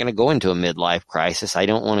 I'm not going to go into a midlife crisis. I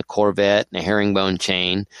don't want a Corvette and a herringbone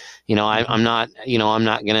chain. I'm not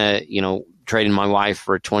going to, trade in my wife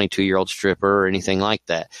for a 22-year-old stripper or anything like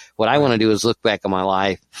that. What I want to do is look back on my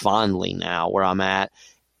life fondly now where I'm at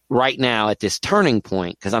right now at this turning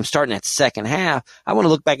point. Cause I'm starting that second half. I want to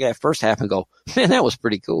look back at that first half and go, man, that was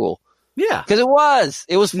pretty cool. Yeah. Cause it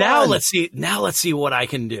was fun. Now let's see what I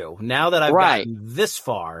can do. Now that I've gotten this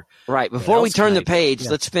far. Right. Before we turn the page,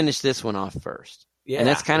 let's finish this one off first. Yeah. And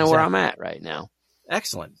that's kind of where I'm at right now.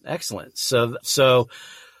 Excellent. So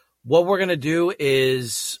what we're going to do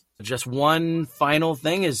is just one final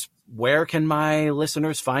thing is where can my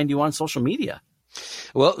listeners find you on social media?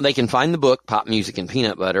 Well, they can find the book, Pop Music and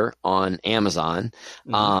Peanut Butter, on Amazon.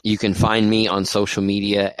 You can find me on social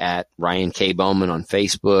media at Ryan K. Boman on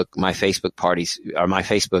Facebook. My Facebook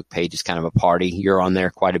page is kind of a party. You're on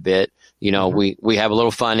there quite a bit. We have a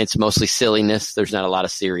little fun. It's mostly silliness. There's not a lot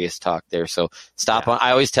of serious talk there. So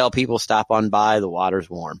I always tell people stop on by. The water's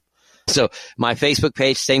warm. So my Facebook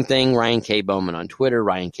page, same thing, Ryan K. Boman on Twitter,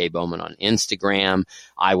 Ryan K. Boman on Instagram.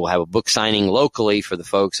 I will have a book signing locally for the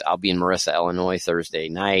folks. I'll be in Marissa, Illinois, Thursday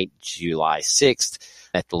night, July 6th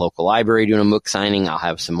at the local library doing a book signing. I'll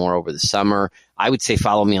have some more over the summer. I would say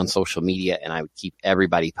follow me on social media and I would keep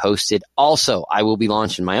everybody posted. Also, I will be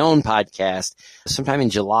launching my own podcast sometime in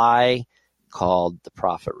July called The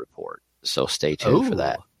Profit Report. So stay tuned for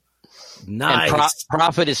that. Nice. And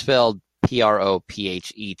profit is spelled Prophet.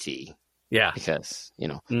 Yeah. Because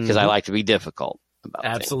I like to be difficult about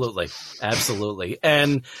things. Absolutely.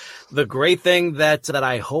 And the great thing that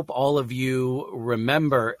I hope all of you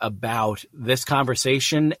remember about this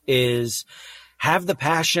conversation is have the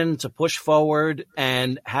passion to push forward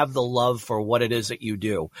and have the love for what it is that you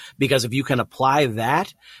do. Because if you can apply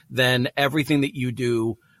that, then everything that you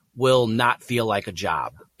do will not feel like a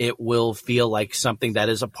job. It will feel like something that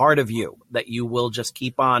is a part of you that you will just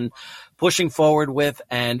keep on pushing forward with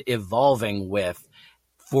and evolving with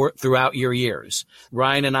throughout your years.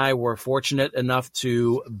 Ryan and I were fortunate enough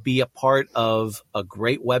to be a part of a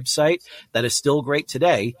great website that is still great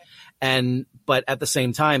today. But at the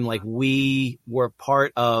same time, we were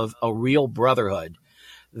part of a real brotherhood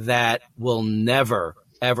that will never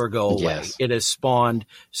ever go away. Yes. It has spawned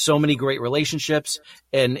so many great relationships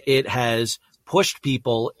and it has pushed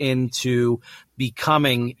people into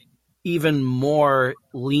becoming even more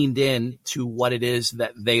leaned in to what it is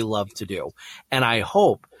that they love to do. And I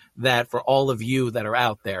hope that for all of you that are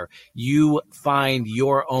out there, you find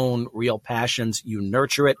your own real passions, you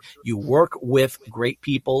nurture it, you work with great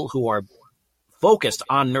people who are focused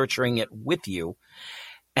on nurturing it with you,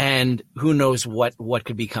 and who knows what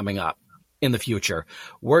could be coming up in the future.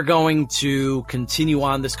 We're going to continue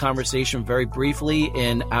on this conversation very briefly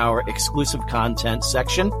in our exclusive content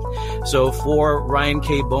section. So for Ryan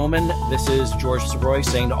K. Boman, this is George Soroy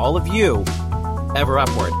saying to all of you, ever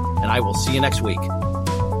upward, and I will see you next week.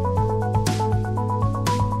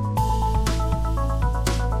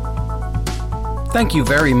 Thank you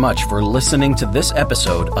very much for listening to this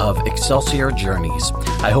episode of Excelsior Journeys.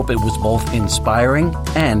 I hope it was both inspiring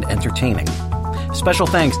and entertaining. Special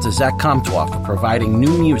thanks to Zach Comtois for providing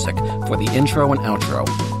new music for the intro and outro.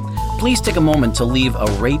 Please take a moment to leave a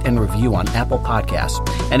rate and review on Apple Podcasts.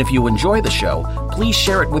 And if you enjoy the show, please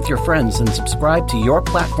share it with your friends and subscribe to your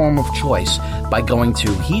platform of choice by going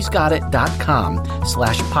to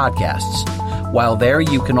he'sgotit.com/podcasts. While there,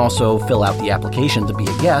 you can also fill out the application to be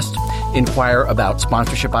a guest, inquire about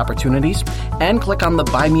sponsorship opportunities, and click on the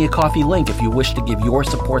Buy Me a Coffee link if you wish to give your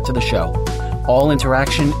support to the show. All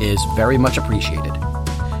interaction is very much appreciated.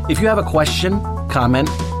 If you have a question, comment,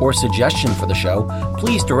 or suggestion for the show,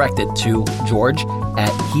 please direct it to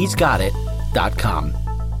George@he'sgotit.com.